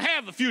 you don't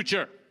have a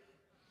future.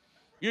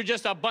 You're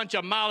just a bunch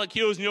of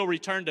molecules, and you'll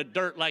return to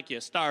dirt like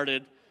you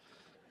started.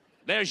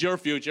 There's your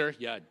future,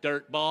 you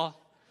dirt ball.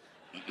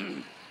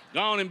 Go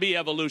on and be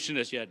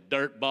evolutionist, you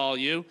dirt ball,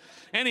 you.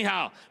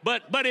 Anyhow,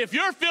 but if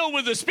you're filled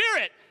with the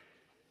Spirit,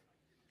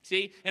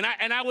 see, and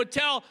I would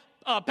tell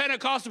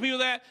Pentecostal people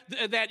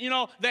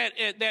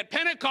that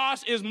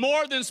Pentecost is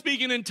more than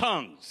speaking in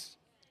tongues.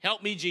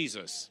 Help me,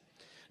 Jesus.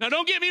 Now,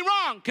 don't get me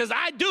wrong, because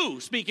I do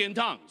speak in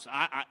tongues.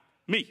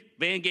 Me,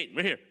 Van Gayton,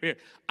 right here.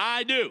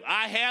 I do.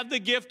 I have the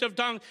gift of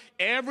tongues.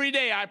 Every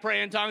day I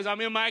pray in tongues.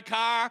 I'm in my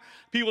car.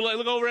 People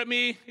look over at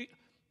me.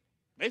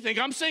 They think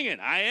I'm singing.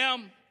 I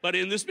am, but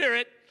in the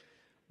Spirit.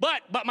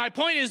 But my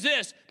point is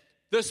this.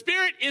 The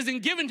Spirit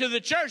isn't given to the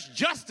church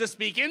just to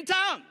speak in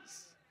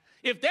tongues.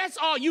 If that's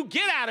all you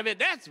get out of it,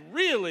 that's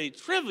really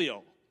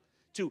trivial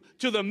to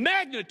the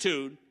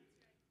magnitude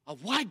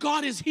of why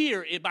God is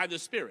here by the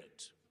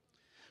Spirit.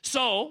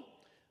 So,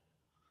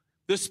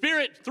 the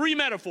Spirit, 3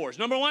 metaphors.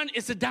 Number 1,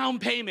 it's a down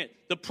payment.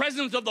 The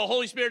presence of the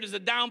Holy Spirit is a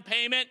down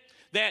payment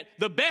that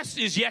the best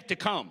is yet to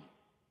come.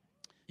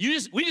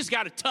 We just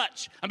got to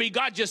touch. I mean,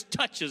 God just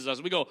touches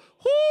us. We go,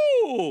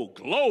 whoo,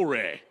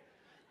 glory.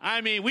 I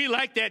mean, we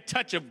like that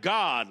touch of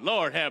God.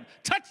 Lord,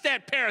 touch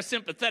that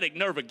parasympathetic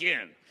nerve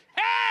again.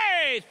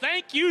 Hey,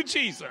 thank you,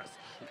 Jesus.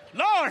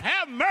 Lord,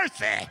 have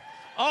mercy.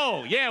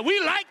 Oh, yeah, we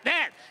like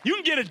that. You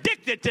can get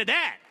addicted to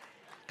that.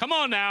 Come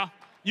on now.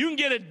 You can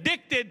get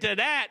addicted to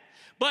that,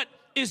 but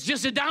it's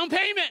just a down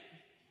payment.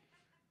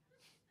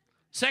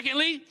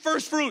 Secondly,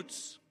 first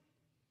fruits.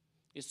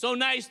 It's so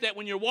nice that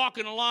when you're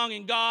walking along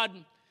in God,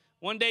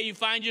 one day you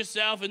find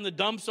yourself in the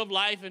dumps of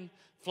life and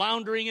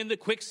floundering in the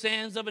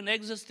quicksands of an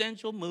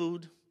existential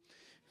mood.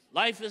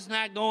 Life is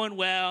not going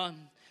well.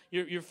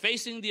 You're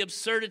facing the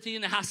absurdity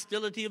and the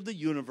hostility of the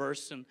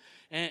universe.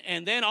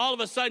 And then all of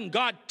a sudden,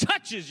 God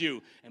touches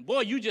you. And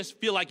boy, you just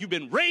feel like you've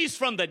been raised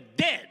from the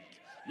dead.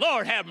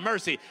 Lord have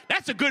mercy.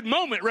 That's a good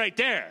moment right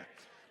there.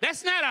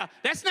 That's not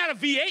a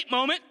V8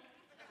 moment.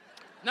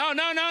 No.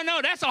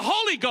 That's a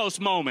Holy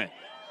Ghost moment.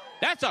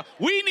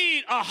 We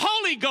need a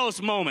Holy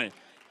Ghost moment.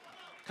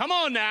 Come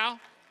on now.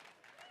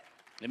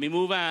 Let me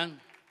move on.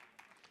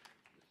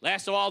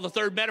 Last of all, the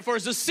third metaphor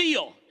is a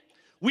seal.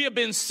 We have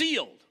been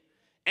sealed.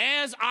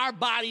 As our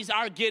bodies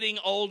are getting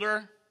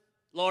older,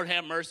 Lord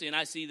have mercy, and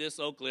I see this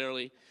so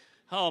clearly.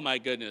 Oh my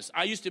goodness.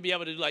 I used to be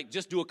able to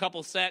just do a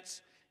couple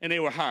sets, and they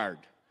were hard.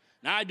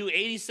 Now I do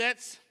 80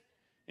 sets,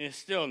 and it's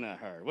still not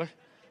hard.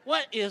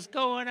 What is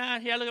going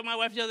on here? I look at my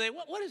wife the other day.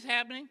 What is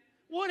happening?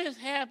 What is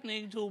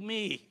happening to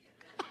me?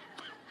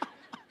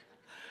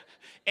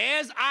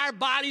 As our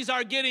bodies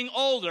are getting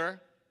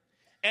older,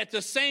 at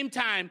the same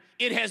time,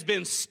 it has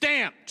been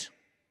stamped.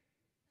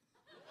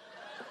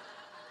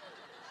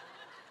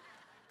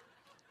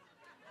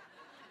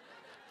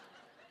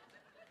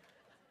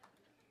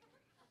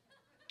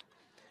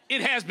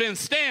 It has been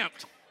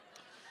stamped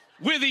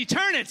with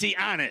eternity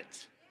on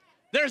it.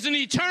 There's an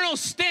eternal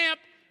stamp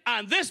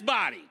on this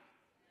body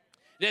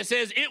that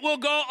says it will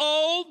go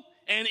old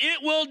and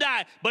it will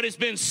die. But it's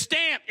been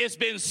stamped, it's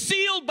been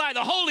sealed by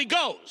the Holy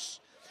Ghost.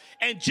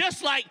 And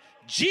just like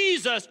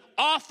Jesus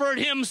offered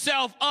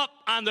himself up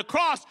on the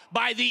cross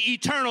by the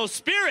eternal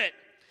Spirit,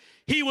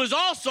 he was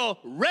also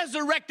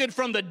resurrected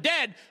from the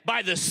dead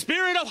by the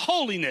Spirit of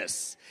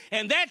holiness.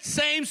 And that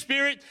same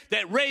Spirit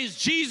that raised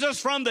Jesus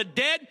from the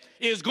dead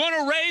is going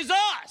to raise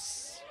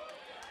us.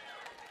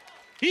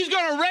 He's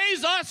going to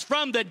raise us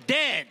from the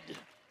dead.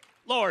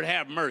 Lord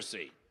have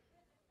mercy.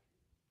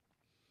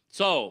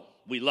 So,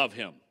 we love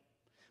him.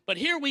 But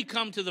here we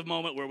come to the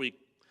moment where we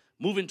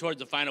moving towards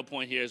the final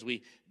point here as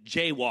we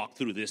jaywalk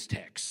through this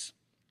text.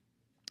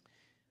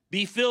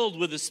 Be filled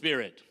with the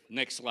Spirit.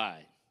 Next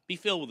slide. Be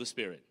filled with the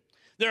Spirit.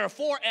 There are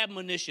 4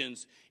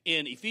 admonitions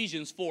in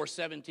Ephesians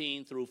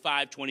 4:17 through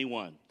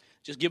 5:21.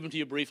 Just give them to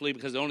you briefly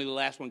because only the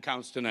last one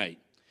counts tonight.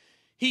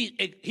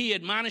 He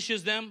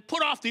admonishes them,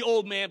 put off the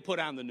old man, put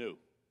on the new.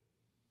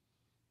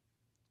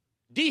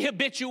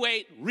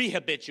 Dehabituate,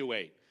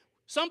 rehabituate.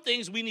 Some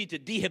things we need to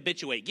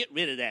dehabituate. Get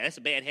rid of that. That's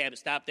a bad habit.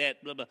 Stop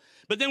that. Blah, blah.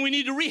 But then we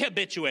need to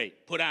rehabituate.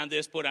 Put on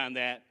this, put on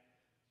that.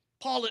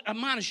 Paul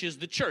admonishes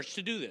the church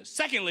to do this.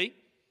 Secondly,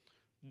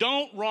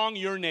 don't wrong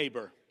your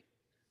neighbor.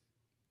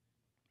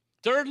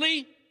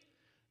 Thirdly,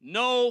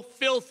 no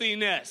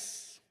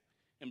filthiness.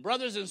 And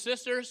brothers and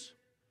sisters,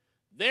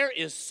 there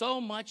is so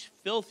much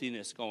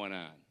filthiness going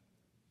on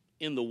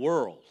in the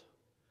world.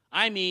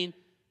 I mean,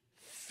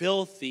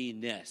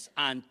 filthiness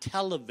on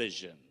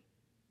television.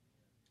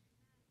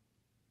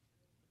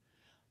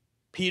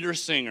 Peter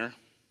Singer,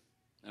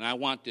 and I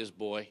want this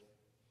boy,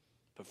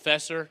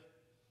 professor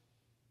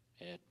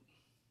at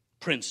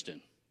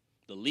Princeton,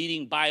 the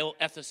leading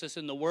bioethicist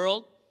in the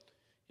world,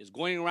 is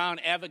going around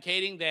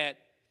advocating that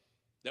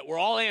we're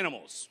all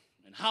animals.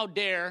 And how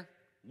dare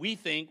we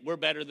think we're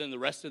better than the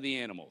rest of the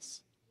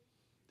animals.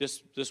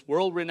 This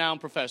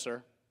world-renowned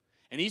professor.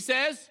 And he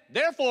says,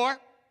 therefore,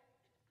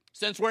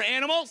 since we're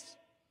animals,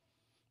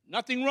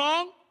 nothing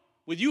wrong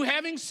with you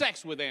having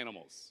sex with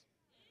animals.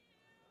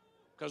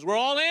 Because we're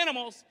all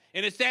animals.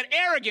 And it's that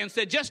arrogance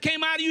that just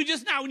came out of you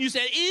just now when you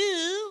said,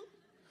 ew.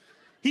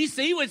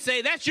 He would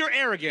say, that's your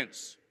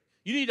arrogance.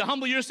 You need to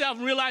humble yourself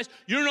and realize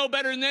you're no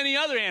better than any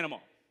other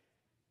animal.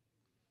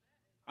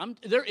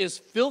 There is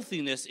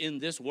filthiness in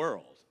this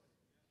world.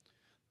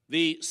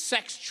 The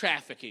sex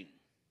trafficking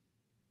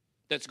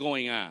that's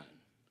going on,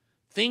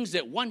 things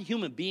that one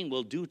human being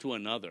will do to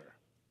another,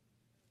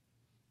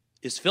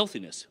 is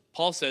filthiness.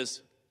 Paul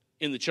says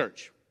in the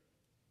church,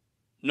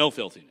 no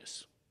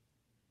filthiness.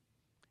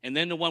 And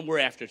then the one we're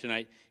after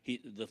tonight,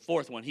 the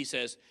fourth one, he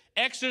says,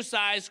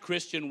 exercise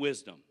Christian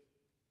wisdom.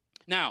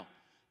 Now,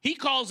 he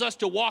calls us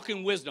to walk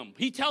in wisdom.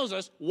 He tells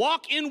us,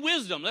 walk in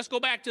wisdom. Let's go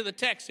back to the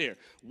text here.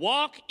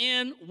 Walk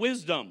in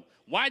wisdom.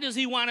 Why does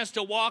he want us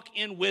to walk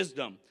in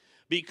wisdom?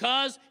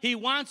 Because he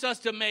wants us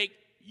to make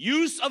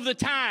use of the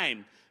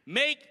time,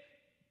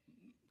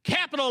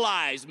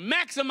 capitalize,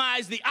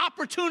 maximize the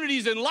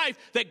opportunities in life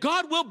that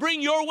God will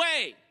bring your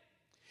way.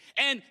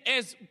 And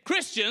as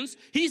Christians,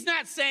 he's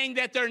not saying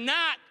that they're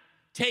not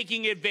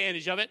taking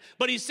advantage of it,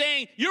 but he's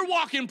saying, you're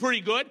walking pretty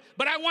good,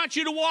 but I want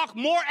you to walk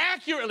more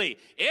accurately.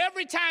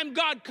 Every time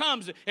God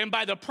comes, and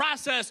by the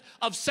process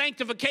of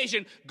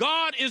sanctification,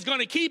 God is going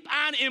to keep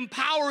on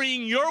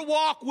empowering your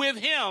walk with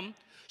him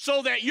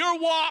so that your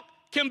walk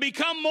can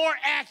become more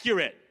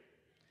accurate.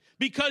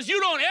 Because you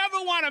don't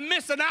ever want to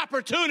miss an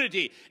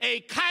opportunity,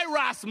 a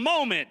kairos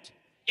moment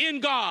in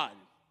God.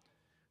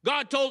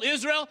 God told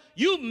Israel,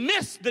 you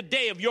missed the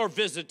day of your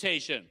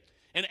visitation.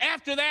 And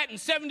after that, in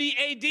 70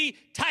 A.D.,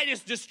 Titus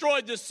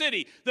destroyed the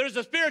city. There's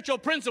a spiritual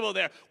principle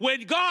there.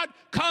 When God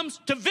comes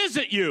to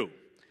visit you,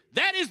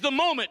 that is the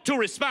moment to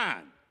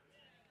respond.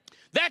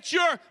 That's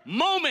your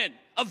moment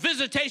of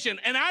visitation.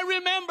 And I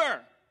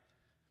remember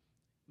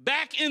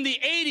back in the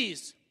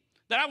 80s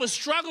that I was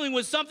struggling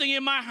with something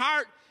in my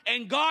heart,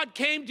 and God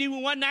came to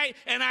me one night,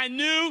 and I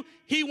knew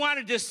he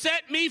wanted to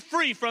set me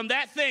free from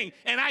that thing.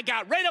 And I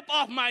got right up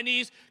off my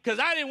knees because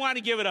I didn't want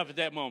to give it up at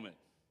that moment.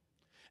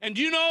 And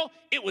do you know,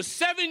 it was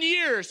 7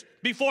 years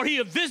before he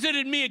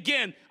visited me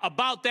again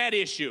about that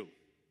issue.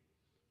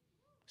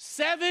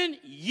 7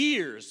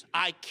 years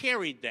I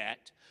carried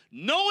that,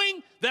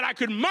 knowing that I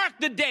could mark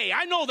the day.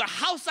 I know the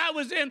house I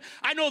was in.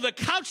 I know the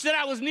couch that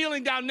I was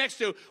kneeling down next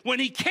to when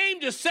he came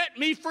to set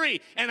me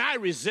free, and I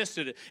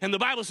resisted it. And the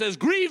Bible says,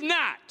 grieve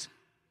not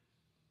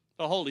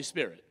the Holy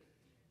Spirit.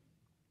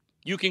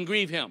 You can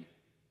grieve him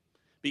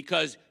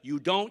because you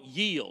don't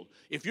yield.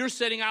 If you're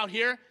sitting out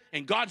here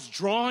and God's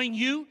drawing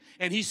you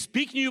and he's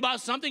speaking to you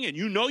about something and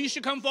you know you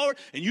should come forward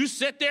and you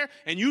sit there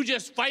and you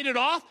just fight it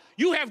off,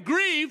 you have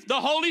grieved the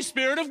Holy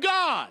Spirit of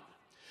God.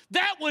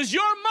 That was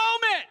your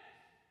moment.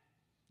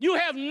 You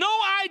have no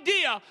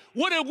idea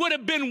what it would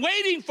have been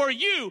waiting for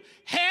you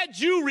had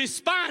you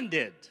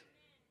responded.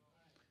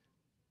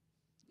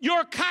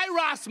 Your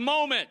kairos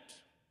moment.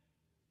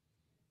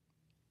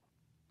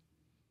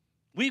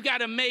 We've got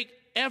to make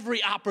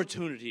every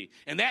opportunity,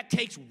 and that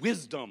takes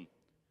wisdom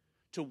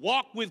to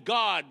walk with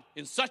God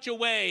in such a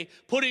way,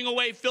 putting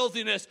away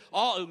filthiness,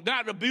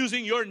 not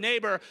abusing your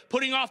neighbor,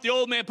 putting off the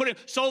old man,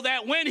 so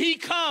that when he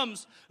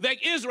comes,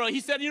 like Israel,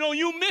 he said,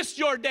 you missed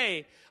your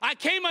day. I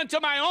came unto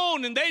my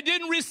own, and they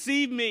didn't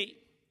receive me.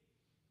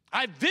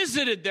 I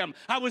visited them.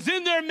 I was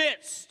in their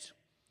midst.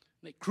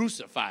 They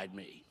crucified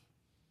me.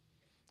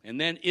 And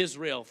then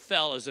Israel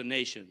fell as a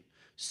nation,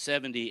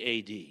 70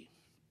 A.D.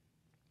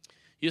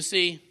 You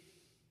see,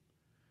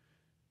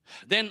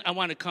 then I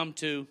want to come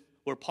to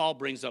where Paul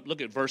brings up,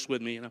 look at verse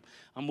with me, and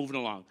I'm moving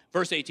along.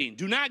 Verse 18,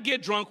 do not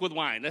get drunk with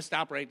wine. Let's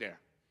stop right there.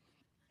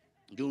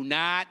 Do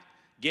not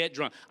get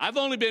drunk. I've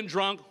only been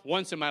drunk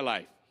once in my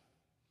life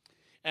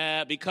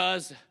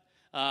because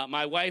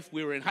my wife,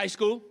 we were in high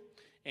school,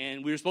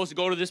 and we were supposed to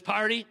go to this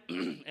party,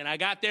 and I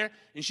got there,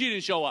 and she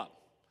didn't show up.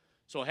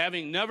 So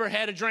having never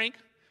had a drink,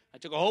 I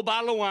took a whole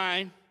bottle of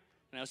wine,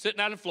 and I was sitting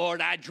on the floor,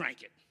 and I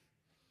drank it.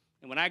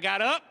 And when I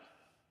got up,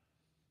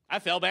 I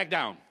fell back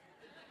down.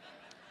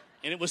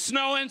 And it was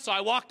snowing, so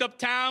I walked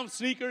uptown,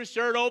 sneakers,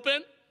 shirt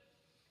open,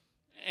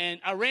 and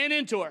I ran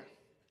into her.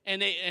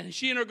 And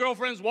she and her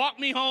girlfriends walked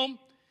me home,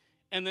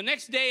 and the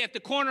next day at the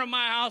corner of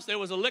my house, there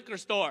was a liquor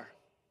store,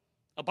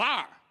 a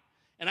bar.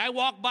 And I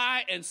walked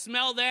by and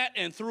smelled that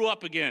and threw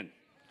up again.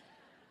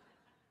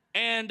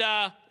 And,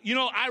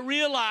 I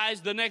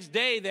realized the next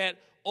day that,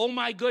 oh,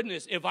 my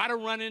goodness, if I'd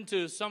have run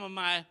into some of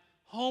my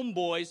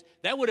homeboys,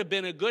 that would have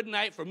been a good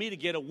night for me to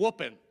get a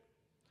whooping.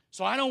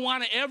 So I don't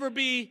want to ever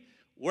be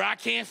where I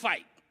can't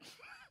fight.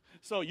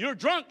 So you're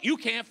drunk, you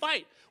can't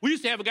fight. We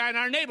used to have a guy in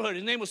our neighborhood.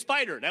 His name was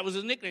Spider. That was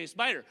his nickname,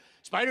 Spider.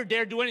 Spider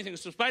dared do anything.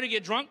 So Spider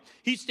get drunk.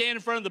 He'd stand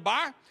in front of the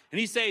bar, and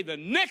he'd say, the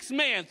next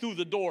man through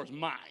the door is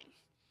mine.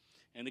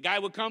 And the guy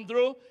would come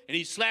through, and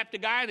he'd slap the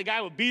guy, and the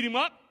guy would beat him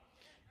up,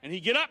 and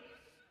he'd get up.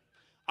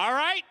 All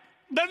right,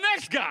 the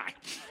next guy.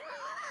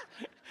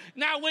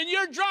 Now, when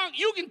you're drunk,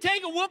 you can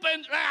take a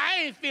whooping.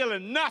 I ain't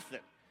feeling nothing.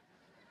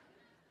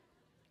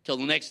 Till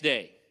the next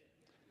day.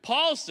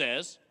 Paul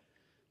says,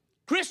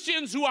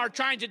 Christians who are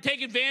trying to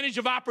take advantage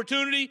of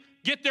opportunity,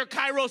 get their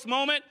kairos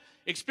moment,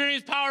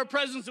 experience power and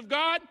presence of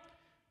God,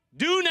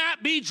 do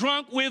not be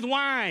drunk with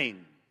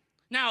wine.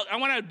 Now, I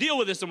want to deal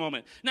with this a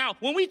moment. Now,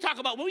 when we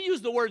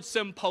use the word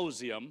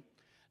symposium,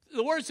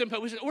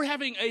 we're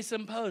having a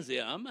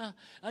symposium,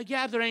 a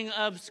gathering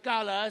of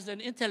scholars and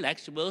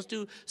intellectuals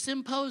to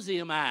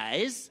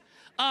symposiumize.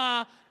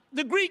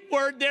 The Greek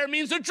word there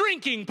means a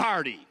drinking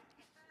party.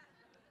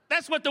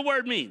 That's what the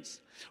word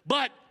means.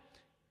 But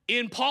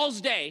in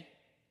Paul's day,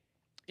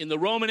 in the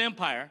Roman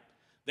Empire,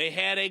 they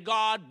had a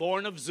god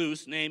born of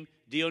Zeus named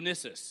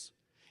Dionysus.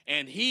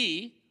 And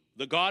he,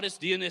 the goddess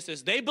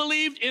Dionysus, they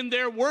believed in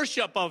their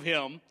worship of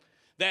him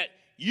that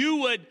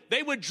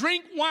they would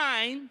drink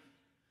wine,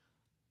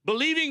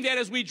 believing that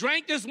as we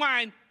drank this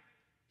wine,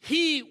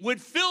 he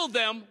would fill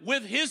them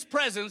with his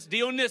presence,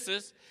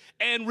 Dionysus,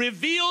 and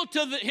reveal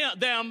to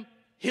them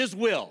his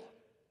will.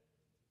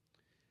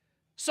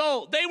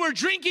 So they were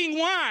drinking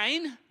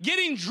wine,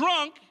 getting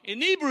drunk,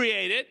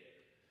 inebriated,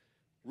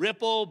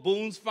 Ripple,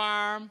 Boone's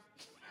Farm,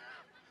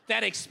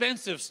 that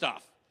expensive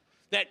stuff,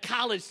 that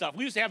college stuff.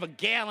 We used to have a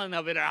gallon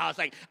of it in our house.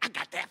 Like, I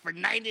got that for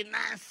 99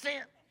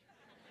 cents.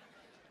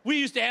 We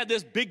used to have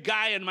this big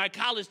guy in my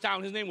college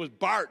town. His name was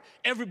Bart.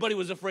 Everybody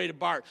was afraid of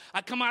Bart.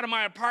 I come out of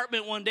my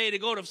apartment one day to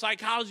go to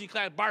psychology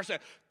class. Bart said,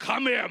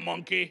 come here,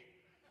 monkey.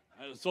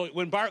 So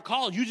when Bart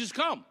called, you just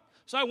come.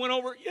 So I went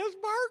over, yes,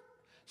 Bart.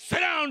 Sit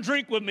down,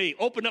 drink with me.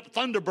 Open up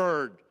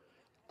Thunderbird.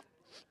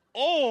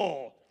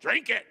 Oh,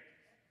 drink it.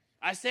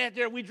 I sat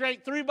there. We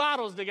drank 3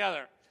 bottles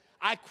together.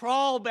 I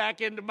crawled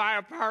back into my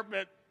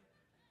apartment.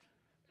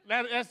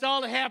 That's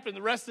all that happened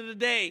the rest of the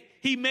day.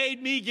 He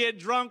made me get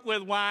drunk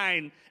with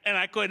wine, and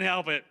I couldn't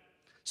help it.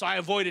 So I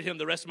avoided him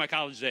the rest of my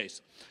college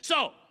days.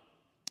 So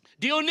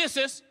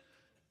Dionysus,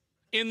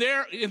 in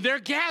their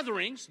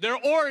gatherings, their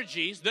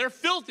orgies, their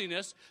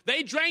filthiness,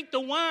 they drank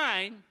the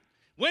wine,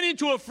 went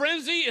into a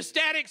frenzy,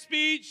 ecstatic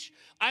speech.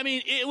 I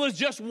mean, it was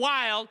just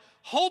wild,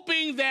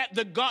 hoping that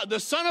the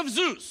son of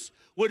Zeus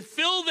would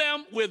fill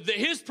them with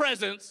his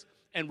presence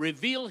and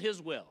reveal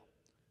his will.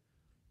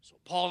 So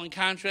Paul, in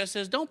contrast,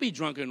 says, don't be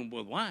drunken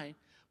with wine,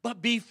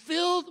 but be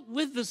filled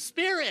with the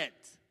Spirit.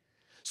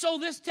 So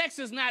this text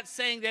is not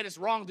saying that it's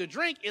wrong to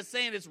drink. It's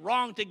saying it's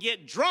wrong to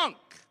get drunk.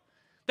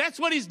 That's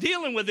what he's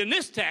dealing with in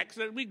this text.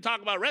 We can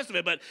talk about the rest of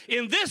it, but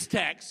in this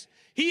text,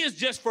 he is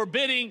just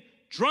forbidding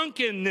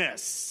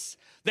drunkenness.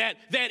 That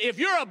if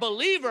you're a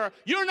believer,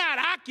 you're not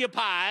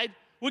occupied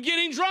with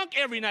getting drunk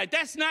every night.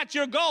 That's not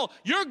your goal.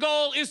 Your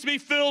goal is to be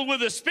filled with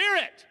the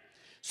Spirit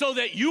so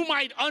that you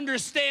might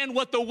understand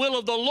what the will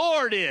of the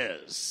Lord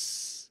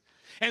is.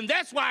 And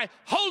that's why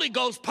Holy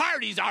Ghost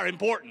parties are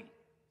important.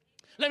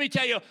 Let me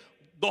tell you,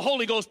 the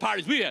Holy Ghost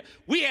parties.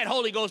 We had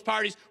Holy Ghost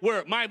parties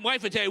where my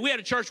wife would tell you, we had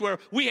a church where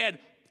we had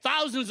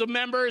thousands of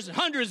members,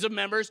 hundreds of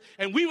members,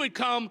 and we would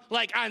come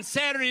like on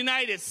Saturday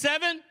night at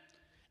 7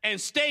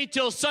 and stay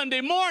till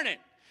Sunday morning.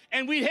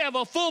 And we'd have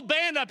a full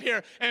band up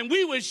here, and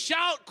we would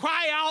shout,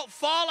 cry out,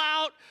 fall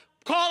out,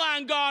 call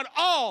on God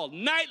all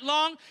night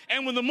long.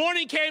 And when the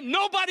morning came,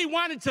 nobody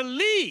wanted to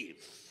leave.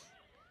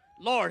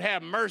 Lord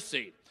have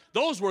mercy.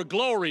 Those were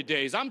glory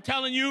days. I'm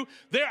telling you,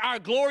 there are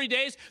glory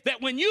days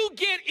that when you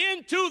get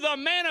into the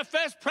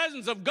manifest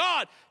presence of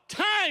God,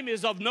 time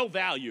is of no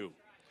value.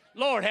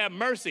 Lord have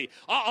mercy.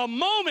 A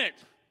moment,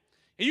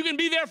 and you can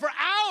be there for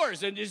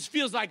hours, and it just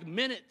feels like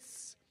minutes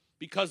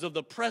because of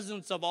the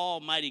presence of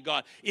Almighty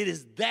God. It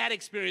is that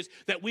experience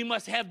that we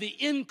must have the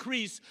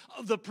increase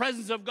of the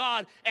presence of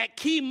God at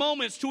key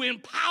moments to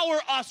empower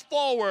us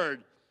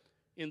forward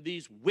in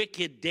these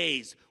wicked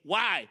days.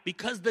 Why?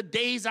 Because the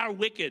days are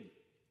wicked.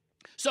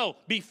 So,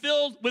 be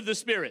filled with the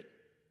Spirit.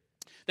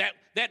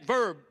 That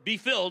verb, be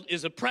filled,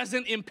 is a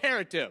present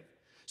imperative.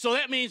 So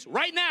that means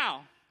right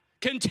now,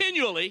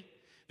 continually,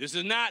 this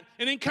is not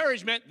an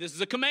encouragement, this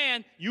is a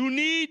command. You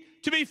need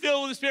to be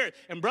filled with the Spirit.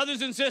 And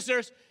brothers and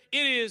sisters,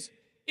 it is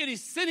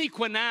sine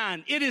qua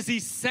non, it is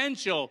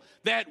essential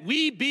that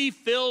we be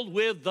filled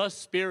with the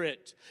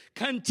Spirit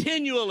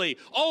continually,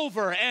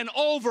 over and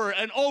over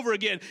and over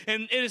again.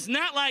 And it is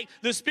not like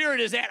the Spirit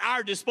is at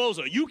our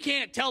disposal. You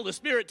can't tell the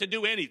Spirit to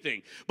do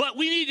anything. But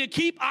we need to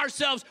keep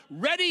ourselves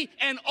ready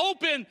and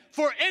open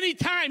for any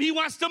time He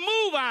wants to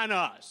move on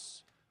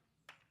us.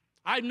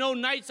 I've known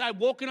nights I've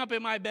woken up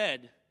in my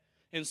bed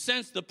and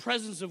sensed the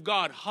presence of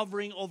God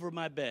hovering over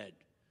my bed.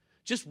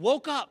 just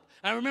woke up.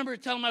 I remember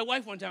telling my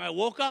wife one time, I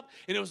woke up,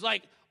 and it was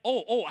like,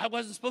 oh, I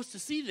wasn't supposed to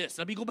see this.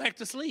 Let me go back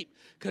to sleep.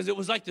 Because it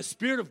was like the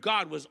Spirit of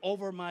God was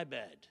over my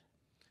bed.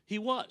 He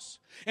was.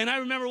 And I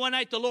remember one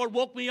night the Lord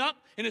woke me up,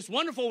 and it's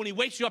wonderful when he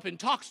wakes you up and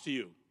talks to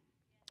you.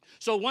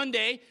 So one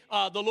day,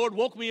 the Lord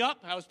woke me up.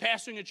 I was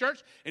pastoring a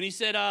church, and he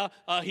said,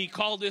 he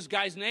called this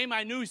guy's name.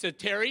 I knew. He said,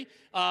 Terry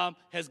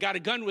has got a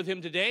gun with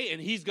him today,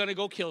 and he's going to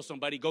go kill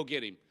somebody. Go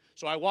get him.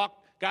 So I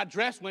got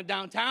dressed, went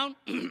downtown.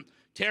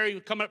 Terry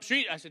would come up the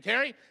street. I said,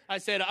 Terry,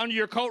 under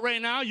your coat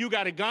right now, you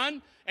got a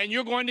gun, and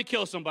you're going to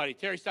kill somebody.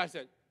 Terry stopped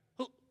and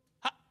said,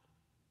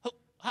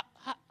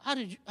 how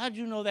did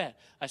you know that?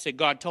 I said,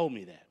 God told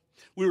me that.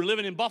 We were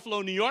living in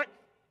Buffalo, New York.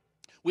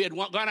 We had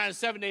gone on a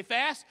 7-day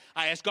fast.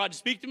 I asked God to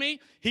speak to me.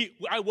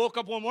 I woke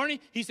up one morning.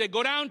 He said,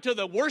 go down to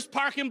the worst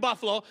park in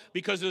Buffalo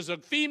because there's a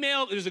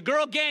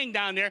girl gang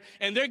down there,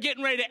 and they're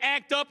getting ready to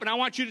act up, and I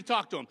want you to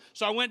talk to them.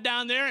 So I went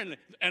down there,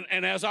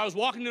 and as I was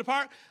walking to the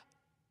park,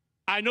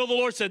 I know the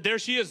Lord said, there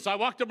she is. So I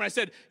walked up, and I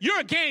said, you're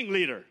a gang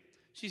leader.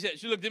 She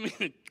looked at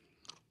me,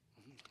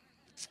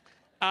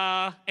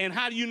 and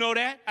how do you know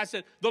that? I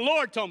said, the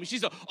Lord told me. She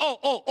said,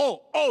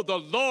 oh, the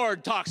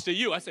Lord talks to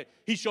you. I said,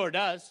 he sure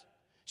does.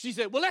 She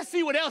said, well, let's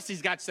see what else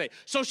he's got to say.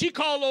 So she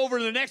called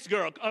over the next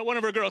girl, one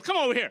of her girls, come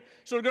over here.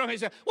 So the girl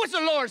said, what's the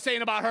Lord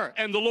saying about her?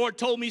 And the Lord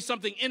told me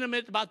something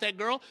intimate about that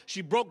girl.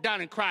 She broke down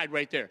and cried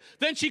right there.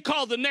 Then she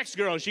called the next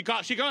girl,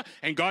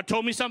 and God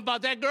told me something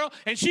about that girl,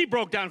 and she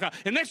broke down and cried.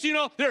 And next thing you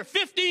know, there are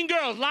 15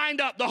 girls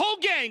lined up. The whole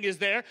gang is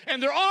there,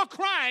 and they're all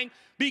crying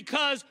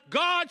because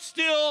God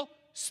still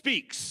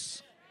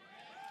speaks.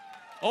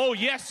 Oh,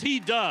 yes,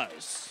 he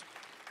does.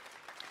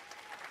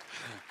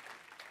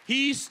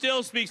 He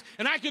still speaks.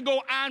 And I could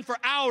go on for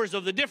hours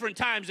of the different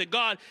times that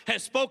God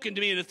has spoken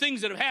to me and the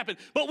things that have happened.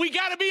 But we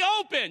got to be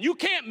open. You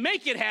can't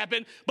make it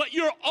happen, but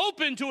you're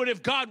open to it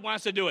if God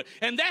wants to do it.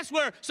 And that's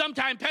where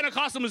sometimes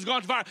Pentecostalism has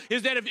gone too far,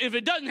 is that if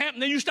it doesn't happen,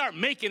 then you start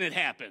making it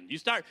happen. You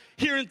start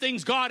hearing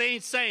things God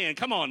ain't saying.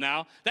 Come on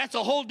now. That's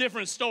a whole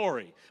different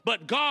story.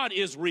 But God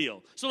is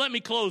real. So let me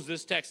close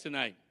this text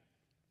tonight.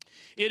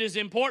 It is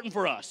important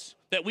for us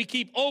that we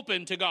keep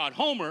open to God.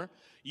 Homer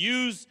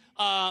used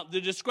to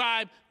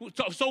describe,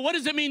 so what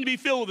does it mean to be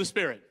filled with the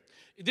Spirit?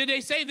 Did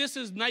they say this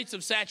is nights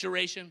of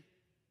saturation?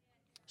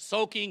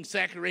 Soaking,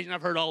 saturation.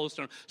 I've heard all those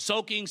terms.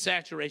 Soaking,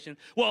 saturation.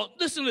 Well,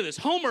 listen to this.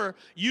 Homer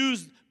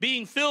used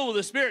being filled with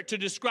the Spirit to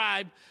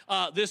describe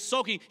this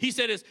soaking. He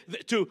said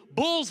to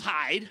bull's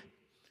hide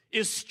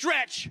is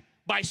stretched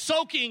by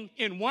soaking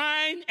in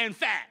wine and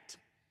fat.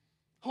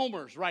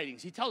 Homer's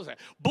writings, he tells us that.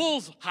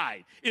 Bull's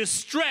hide is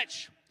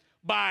stretched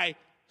by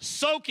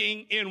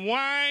soaking in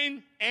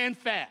wine and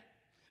fat.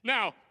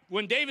 Now,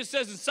 when David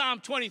says in Psalm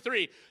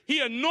 23, he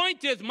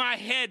anointeth my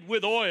head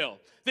with oil.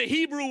 The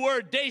Hebrew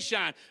word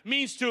dashon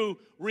means to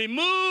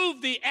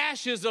remove the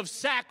ashes of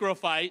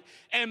sacrifice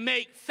and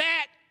make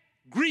fat,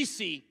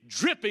 greasy,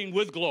 dripping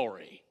with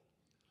glory.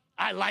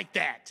 I like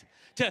that.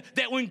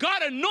 That when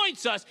God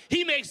anoints us,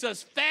 he makes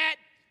us fat,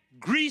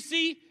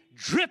 greasy,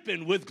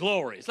 dripping with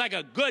glory. It's like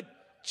a good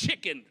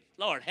chicken.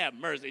 Lord have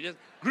mercy. Just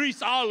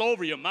grease all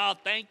over your mouth.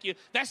 Thank you.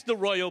 That's the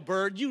royal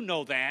bird. You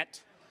know that.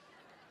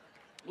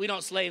 We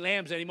don't slay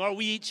lambs anymore.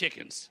 We eat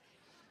chickens.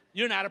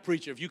 You're not a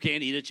preacher if you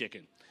can't eat a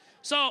chicken.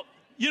 So,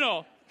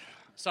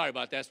 sorry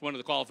about that. That's one of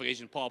the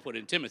qualifications Paul put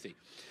in Timothy.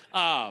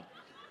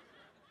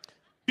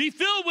 Be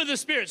filled with the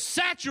Spirit,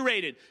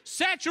 saturated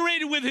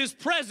with his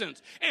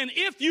presence. And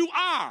if you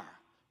are,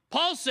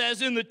 Paul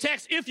says in the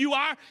text, if you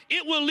are,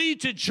 it will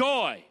lead to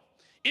joy.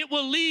 It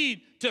will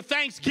lead to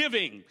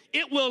thanksgiving.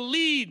 It will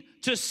lead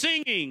to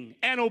singing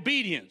and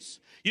obedience.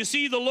 You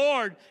see, the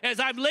Lord, as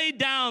I've laid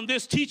down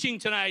this teaching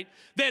tonight,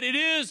 that it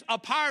is a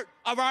part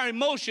of our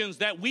emotions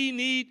that we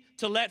need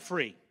to let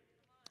free.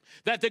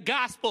 That the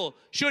gospel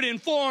should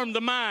inform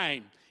the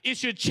mind. It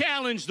should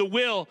challenge the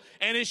will,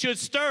 and it should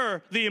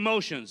stir the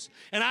emotions.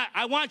 And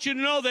I want you to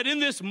know that in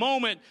this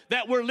moment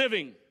that we're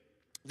living,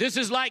 this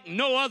is like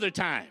no other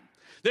time.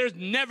 There's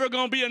never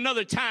going to be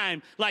another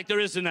time like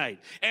there is tonight.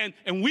 And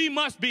we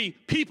must be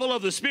people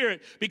of the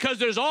Spirit, because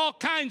there's all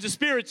kinds of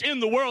spirits in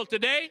the world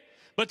today,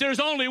 but there's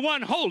only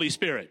one Holy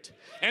Spirit,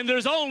 and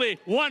there's only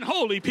one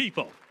holy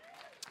people.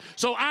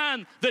 So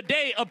on the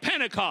day of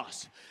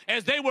Pentecost,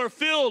 as they were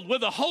filled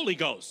with the Holy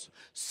Ghost,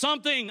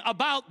 something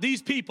about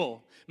these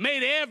people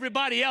made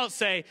everybody else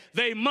say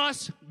they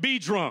must be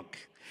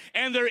drunk.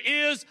 And there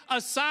is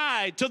a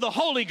side to the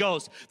Holy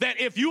Ghost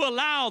that if you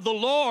allow the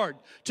Lord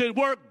to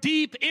work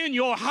deep in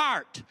your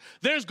heart,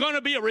 there's going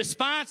to be a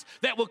response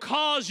that will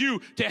cause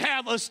you to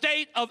have a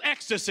state of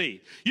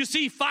ecstasy. You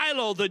see,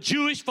 Philo, the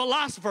Jewish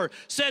philosopher,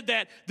 said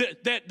that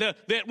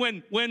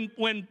when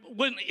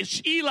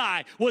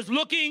Eli was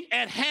looking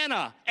at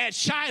Hannah at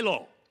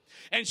Shiloh,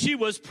 and she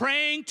was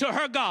praying to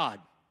her God,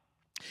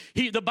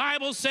 the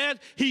Bible said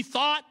he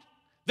thought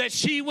that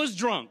she was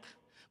drunk.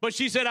 But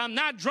she said, I'm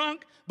not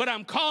drunk, but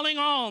I'm calling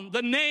on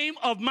the name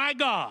of my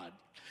God.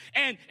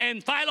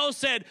 And Philo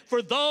said,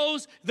 for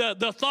those,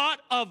 the thought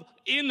of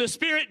in the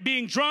Spirit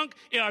being drunk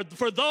are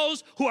for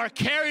those who are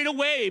carried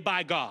away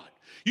by God.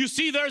 You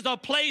see, there's a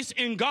place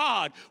in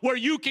God where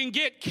you can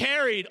get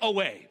carried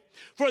away.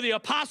 For the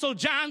Apostle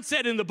John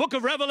said in the book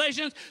of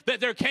Revelations that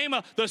there came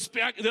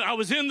I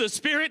was in the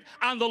Spirit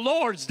on the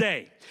Lord's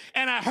day,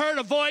 and I heard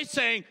a voice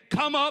saying,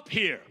 come up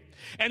here.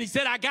 And he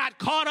said, I got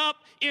caught up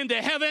into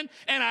heaven,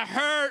 and I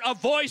heard a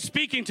voice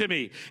speaking to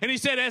me. And he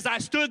said, as I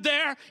stood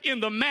there in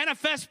the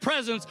manifest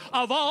presence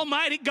of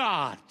Almighty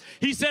God,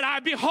 he said, I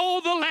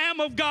behold the Lamb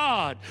of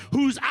God,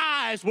 whose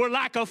eyes were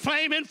like a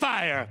flaming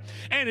fire,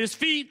 and his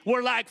feet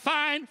were like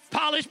fine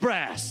polished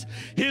brass.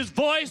 His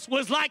voice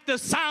was like the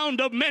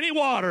sound of many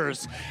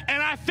waters.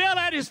 And I fell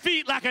at his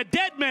feet like a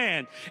dead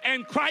man.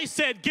 And Christ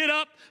said, get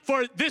up,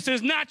 for this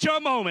is not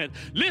your moment.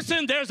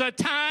 Listen, there's a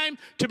time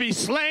to be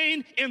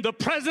slain in the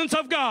presence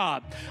of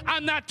God.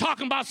 I'm not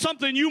talking about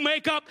something you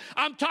make up.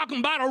 I'm talking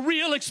about a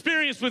real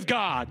experience with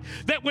God.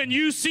 That when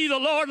you see the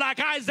Lord like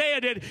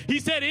Isaiah did, he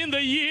said, in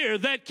the year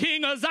that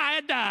King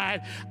Uzziah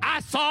died,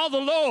 I saw the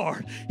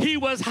Lord. He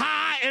was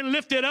high and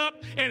lifted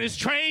up, and his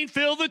train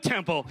filled the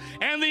temple.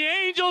 And the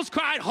angels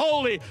cried,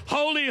 holy,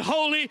 holy,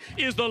 holy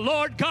is the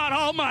Lord God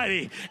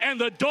Almighty. And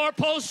the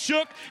doorpost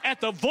shook at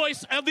the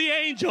voice of the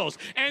angels.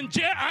 And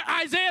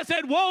Isaiah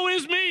said, woe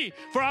is me,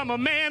 for I'm a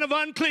man of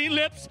unclean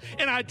lips,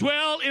 and I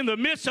dwell in the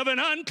midst of an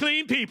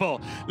unclean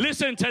people.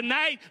 Listen,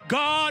 tonight,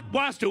 God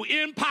wants to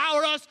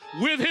empower us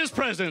with his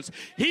presence.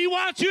 He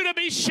wants you to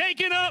be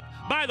shaken up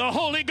by the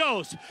Holy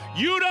Ghost.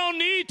 You don't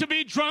need to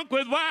be drunk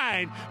with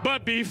wine,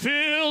 but be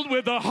filled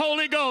with the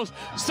Holy Ghost.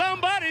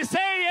 Somebody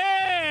say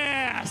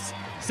yes.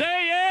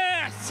 Say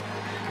yes.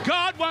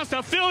 God wants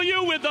to fill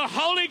you with the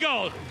Holy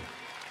Ghost.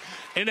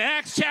 In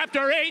Acts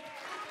chapter 8,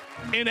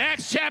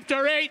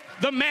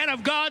 the man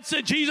of God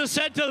said, Jesus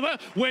said to them,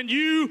 when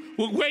you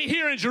wait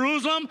here in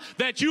Jerusalem,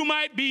 that you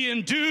might be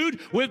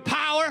endued with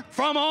power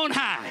from on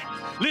high.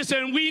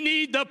 Listen, we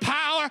need the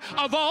power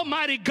of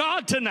Almighty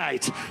God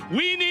tonight.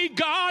 We need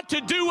God to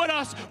do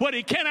what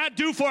he cannot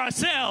do for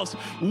ourselves.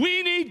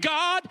 We need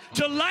God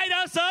to light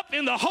us up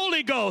in the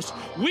Holy Ghost.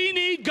 We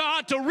need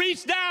God to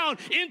reach down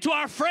into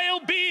our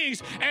frail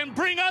beings and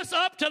bring us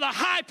up to the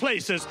high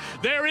places.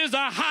 There is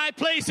a high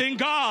place in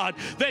God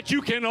that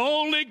you can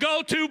only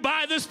go to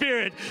by the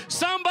Spirit.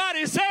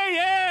 Somebody say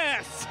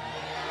yes.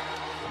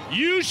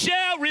 You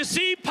shall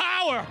receive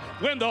power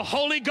when the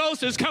Holy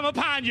Ghost has come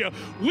upon you.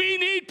 We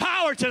need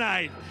power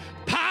tonight.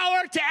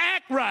 Power to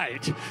act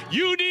right.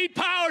 You need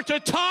power to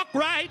talk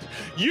right.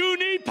 You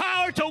need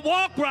power to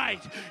walk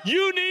right.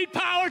 You need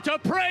power to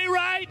pray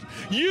right.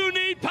 You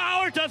need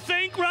power to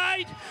think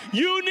right.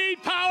 You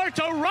need power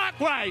to rock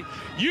right.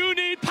 You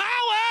need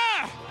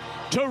power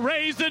to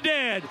raise the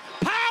dead.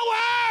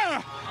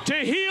 Power to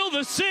heal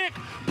the sick.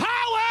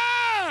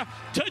 Power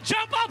to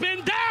jump up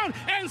and down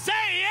and say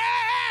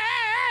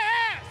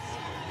yes.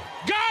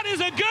 God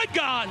is a good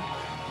God.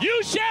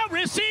 You shall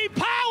receive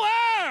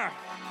power.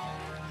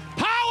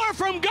 Power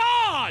from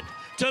God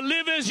to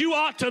live as you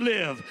ought to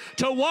live,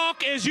 to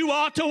walk as you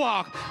ought to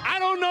walk. I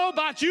don't know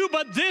about you,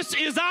 but this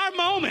is our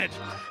moment.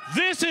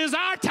 This is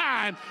our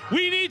time.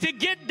 We need to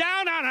get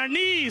down on our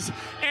knees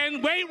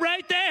and wait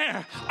right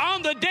there.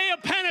 On the day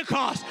of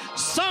Pentecost,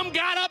 some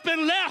got up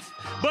and left,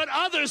 but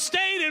others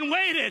stayed and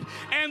waited.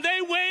 And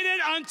they waited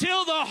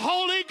until the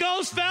Holy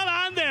Ghost fell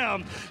on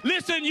them.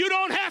 Listen, you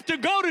don't have to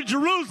go to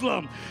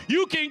Jerusalem.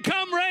 You can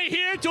come right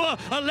here to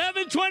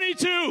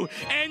 1122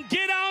 and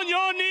get on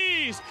your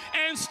knees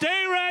and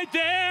stay right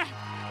there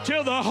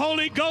till the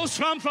Holy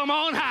Ghost comes from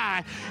on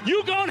high.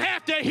 You're going to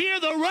have to hear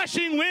the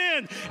rushing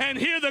wind and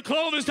hear the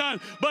cloven tongue.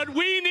 But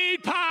we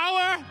need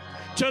power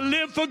to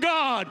live for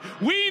God.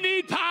 We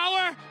need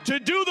power to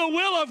do the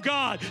will of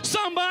God.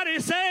 Somebody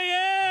say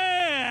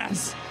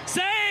yes.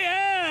 Say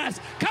yes.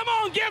 Come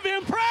on, give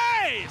him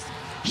praise.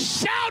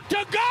 Shout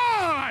to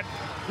God.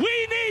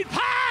 We need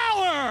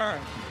power.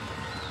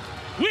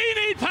 We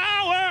need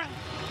power.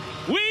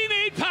 We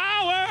need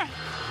power.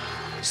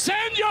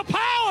 Send your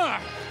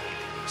power.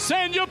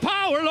 Send your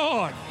power,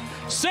 Lord.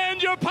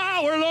 Send your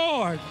power,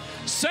 Lord.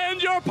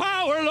 Send your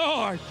power,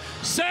 Lord.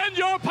 Send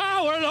your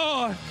power,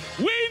 Lord.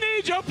 We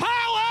need your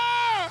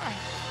power.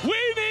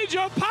 We need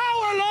your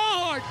power,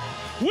 Lord.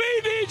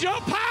 We need your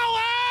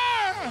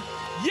power.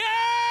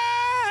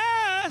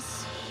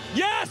 Yes.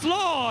 Yes,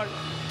 Lord.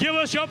 Give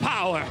us your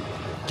power.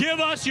 Give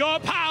us your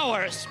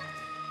powers.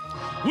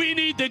 We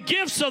need the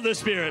gifts of the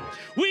Spirit.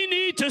 We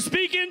need to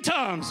speak in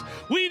tongues.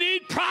 We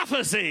need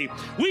prophecy.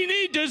 We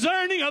need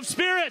discerning of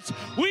spirits.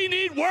 We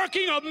need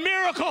working of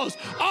miracles.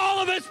 All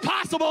of it's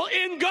possible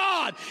in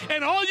God.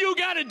 And all you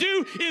got to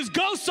do is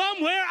go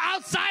somewhere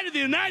outside of the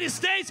United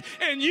States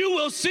and you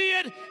will see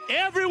it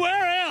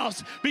everywhere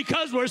else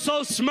because we're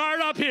so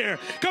smart up here.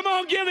 Come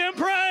on, give him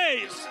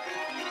praise.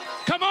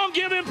 Come on,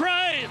 give him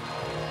praise.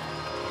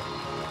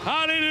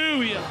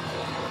 Hallelujah.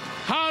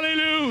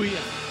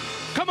 Hallelujah.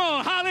 Come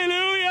on,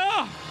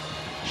 hallelujah,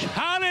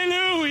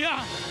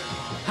 hallelujah,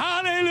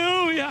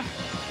 hallelujah.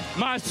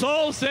 My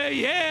soul said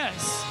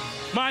yes.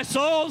 My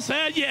soul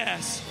said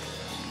yes.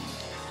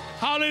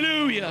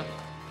 Hallelujah.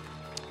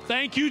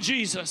 Thank you,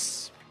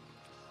 Jesus.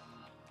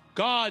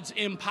 God's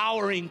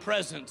empowering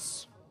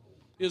presence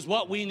is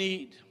what we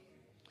need.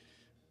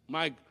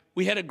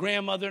 We had a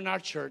grandmother in our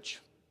church,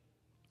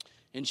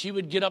 and she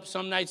would get up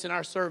some nights in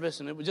our service,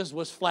 and it just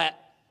was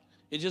flat.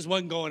 It just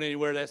wasn't going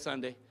anywhere that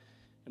Sunday.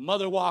 And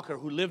Mother Walker,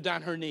 who lived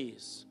on her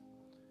knees,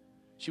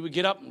 she would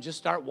get up and just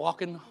start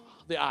walking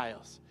the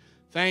aisles.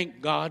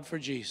 Thank God for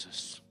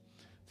Jesus.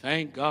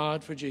 Thank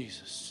God for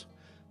Jesus.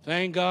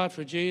 Thank God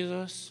for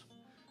Jesus.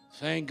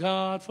 Thank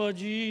God for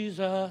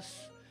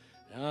Jesus.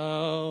 Oh,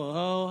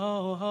 oh,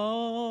 oh,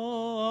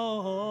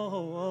 oh,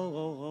 oh,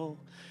 oh, oh.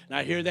 And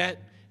I hear that,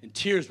 and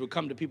tears would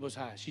come to people's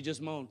eyes. She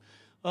just moaned,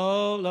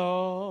 oh,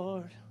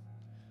 Lord,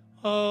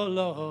 oh,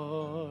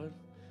 Lord,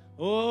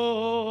 oh,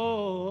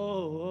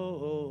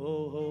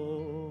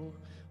 oh,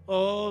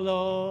 oh,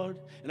 Lord.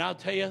 And I'll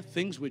tell you,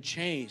 things would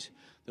change.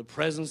 The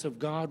presence of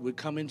God would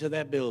come into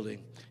that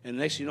building. And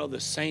next you know, the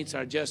saints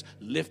are just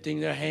lifting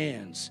their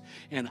hands.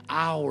 And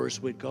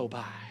hours would go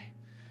by.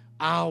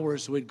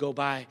 Hours would go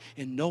by,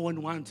 and no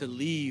one wanted to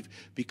leave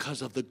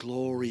because of the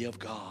glory of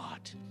God.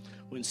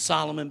 When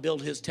Solomon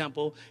built his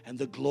temple and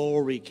the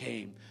glory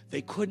came,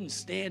 they couldn't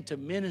stand to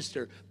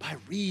minister by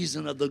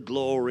reason of the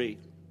glory.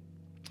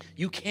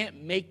 You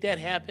can't make that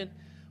happen,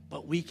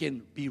 but we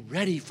can be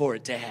ready for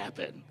it to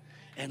happen.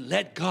 And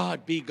let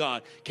God be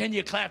God. Can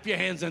you clap your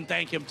hands and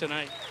thank him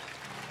tonight?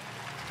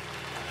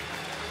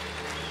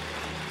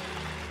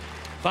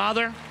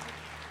 Father,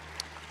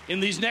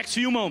 in these next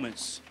few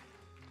moments,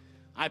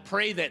 I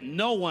pray that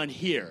no one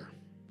here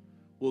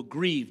will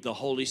grieve the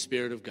Holy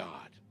Spirit of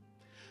God,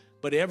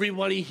 but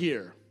everybody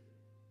here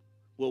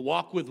will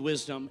walk with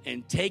wisdom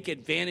and take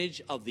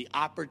advantage of the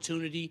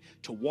opportunity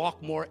to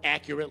walk more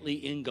accurately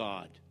in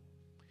God.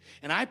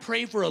 And I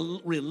pray for a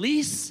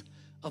release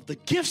of the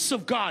gifts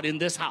of God in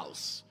this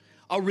house,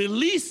 a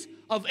release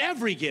of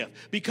every gift,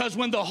 because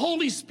when the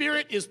Holy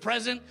Spirit is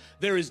present,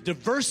 there is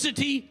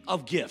diversity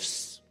of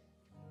gifts.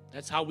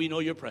 That's how we know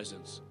your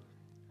presence.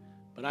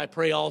 But I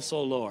pray also,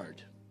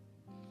 Lord,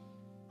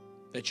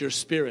 that your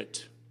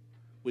Spirit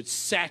would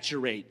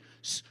saturate,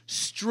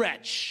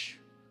 stretch,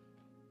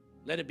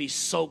 let it be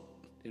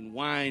soaked in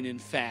wine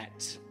and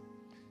fat.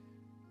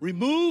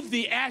 Remove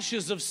the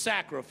ashes of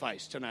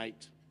sacrifice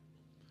tonight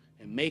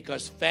and make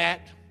us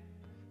fat,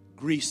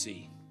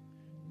 greasy,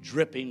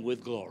 dripping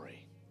with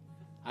glory.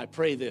 I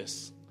pray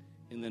this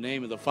in the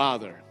name of the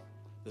Father,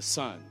 the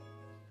Son,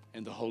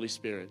 and the Holy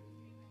Spirit.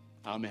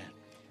 Amen.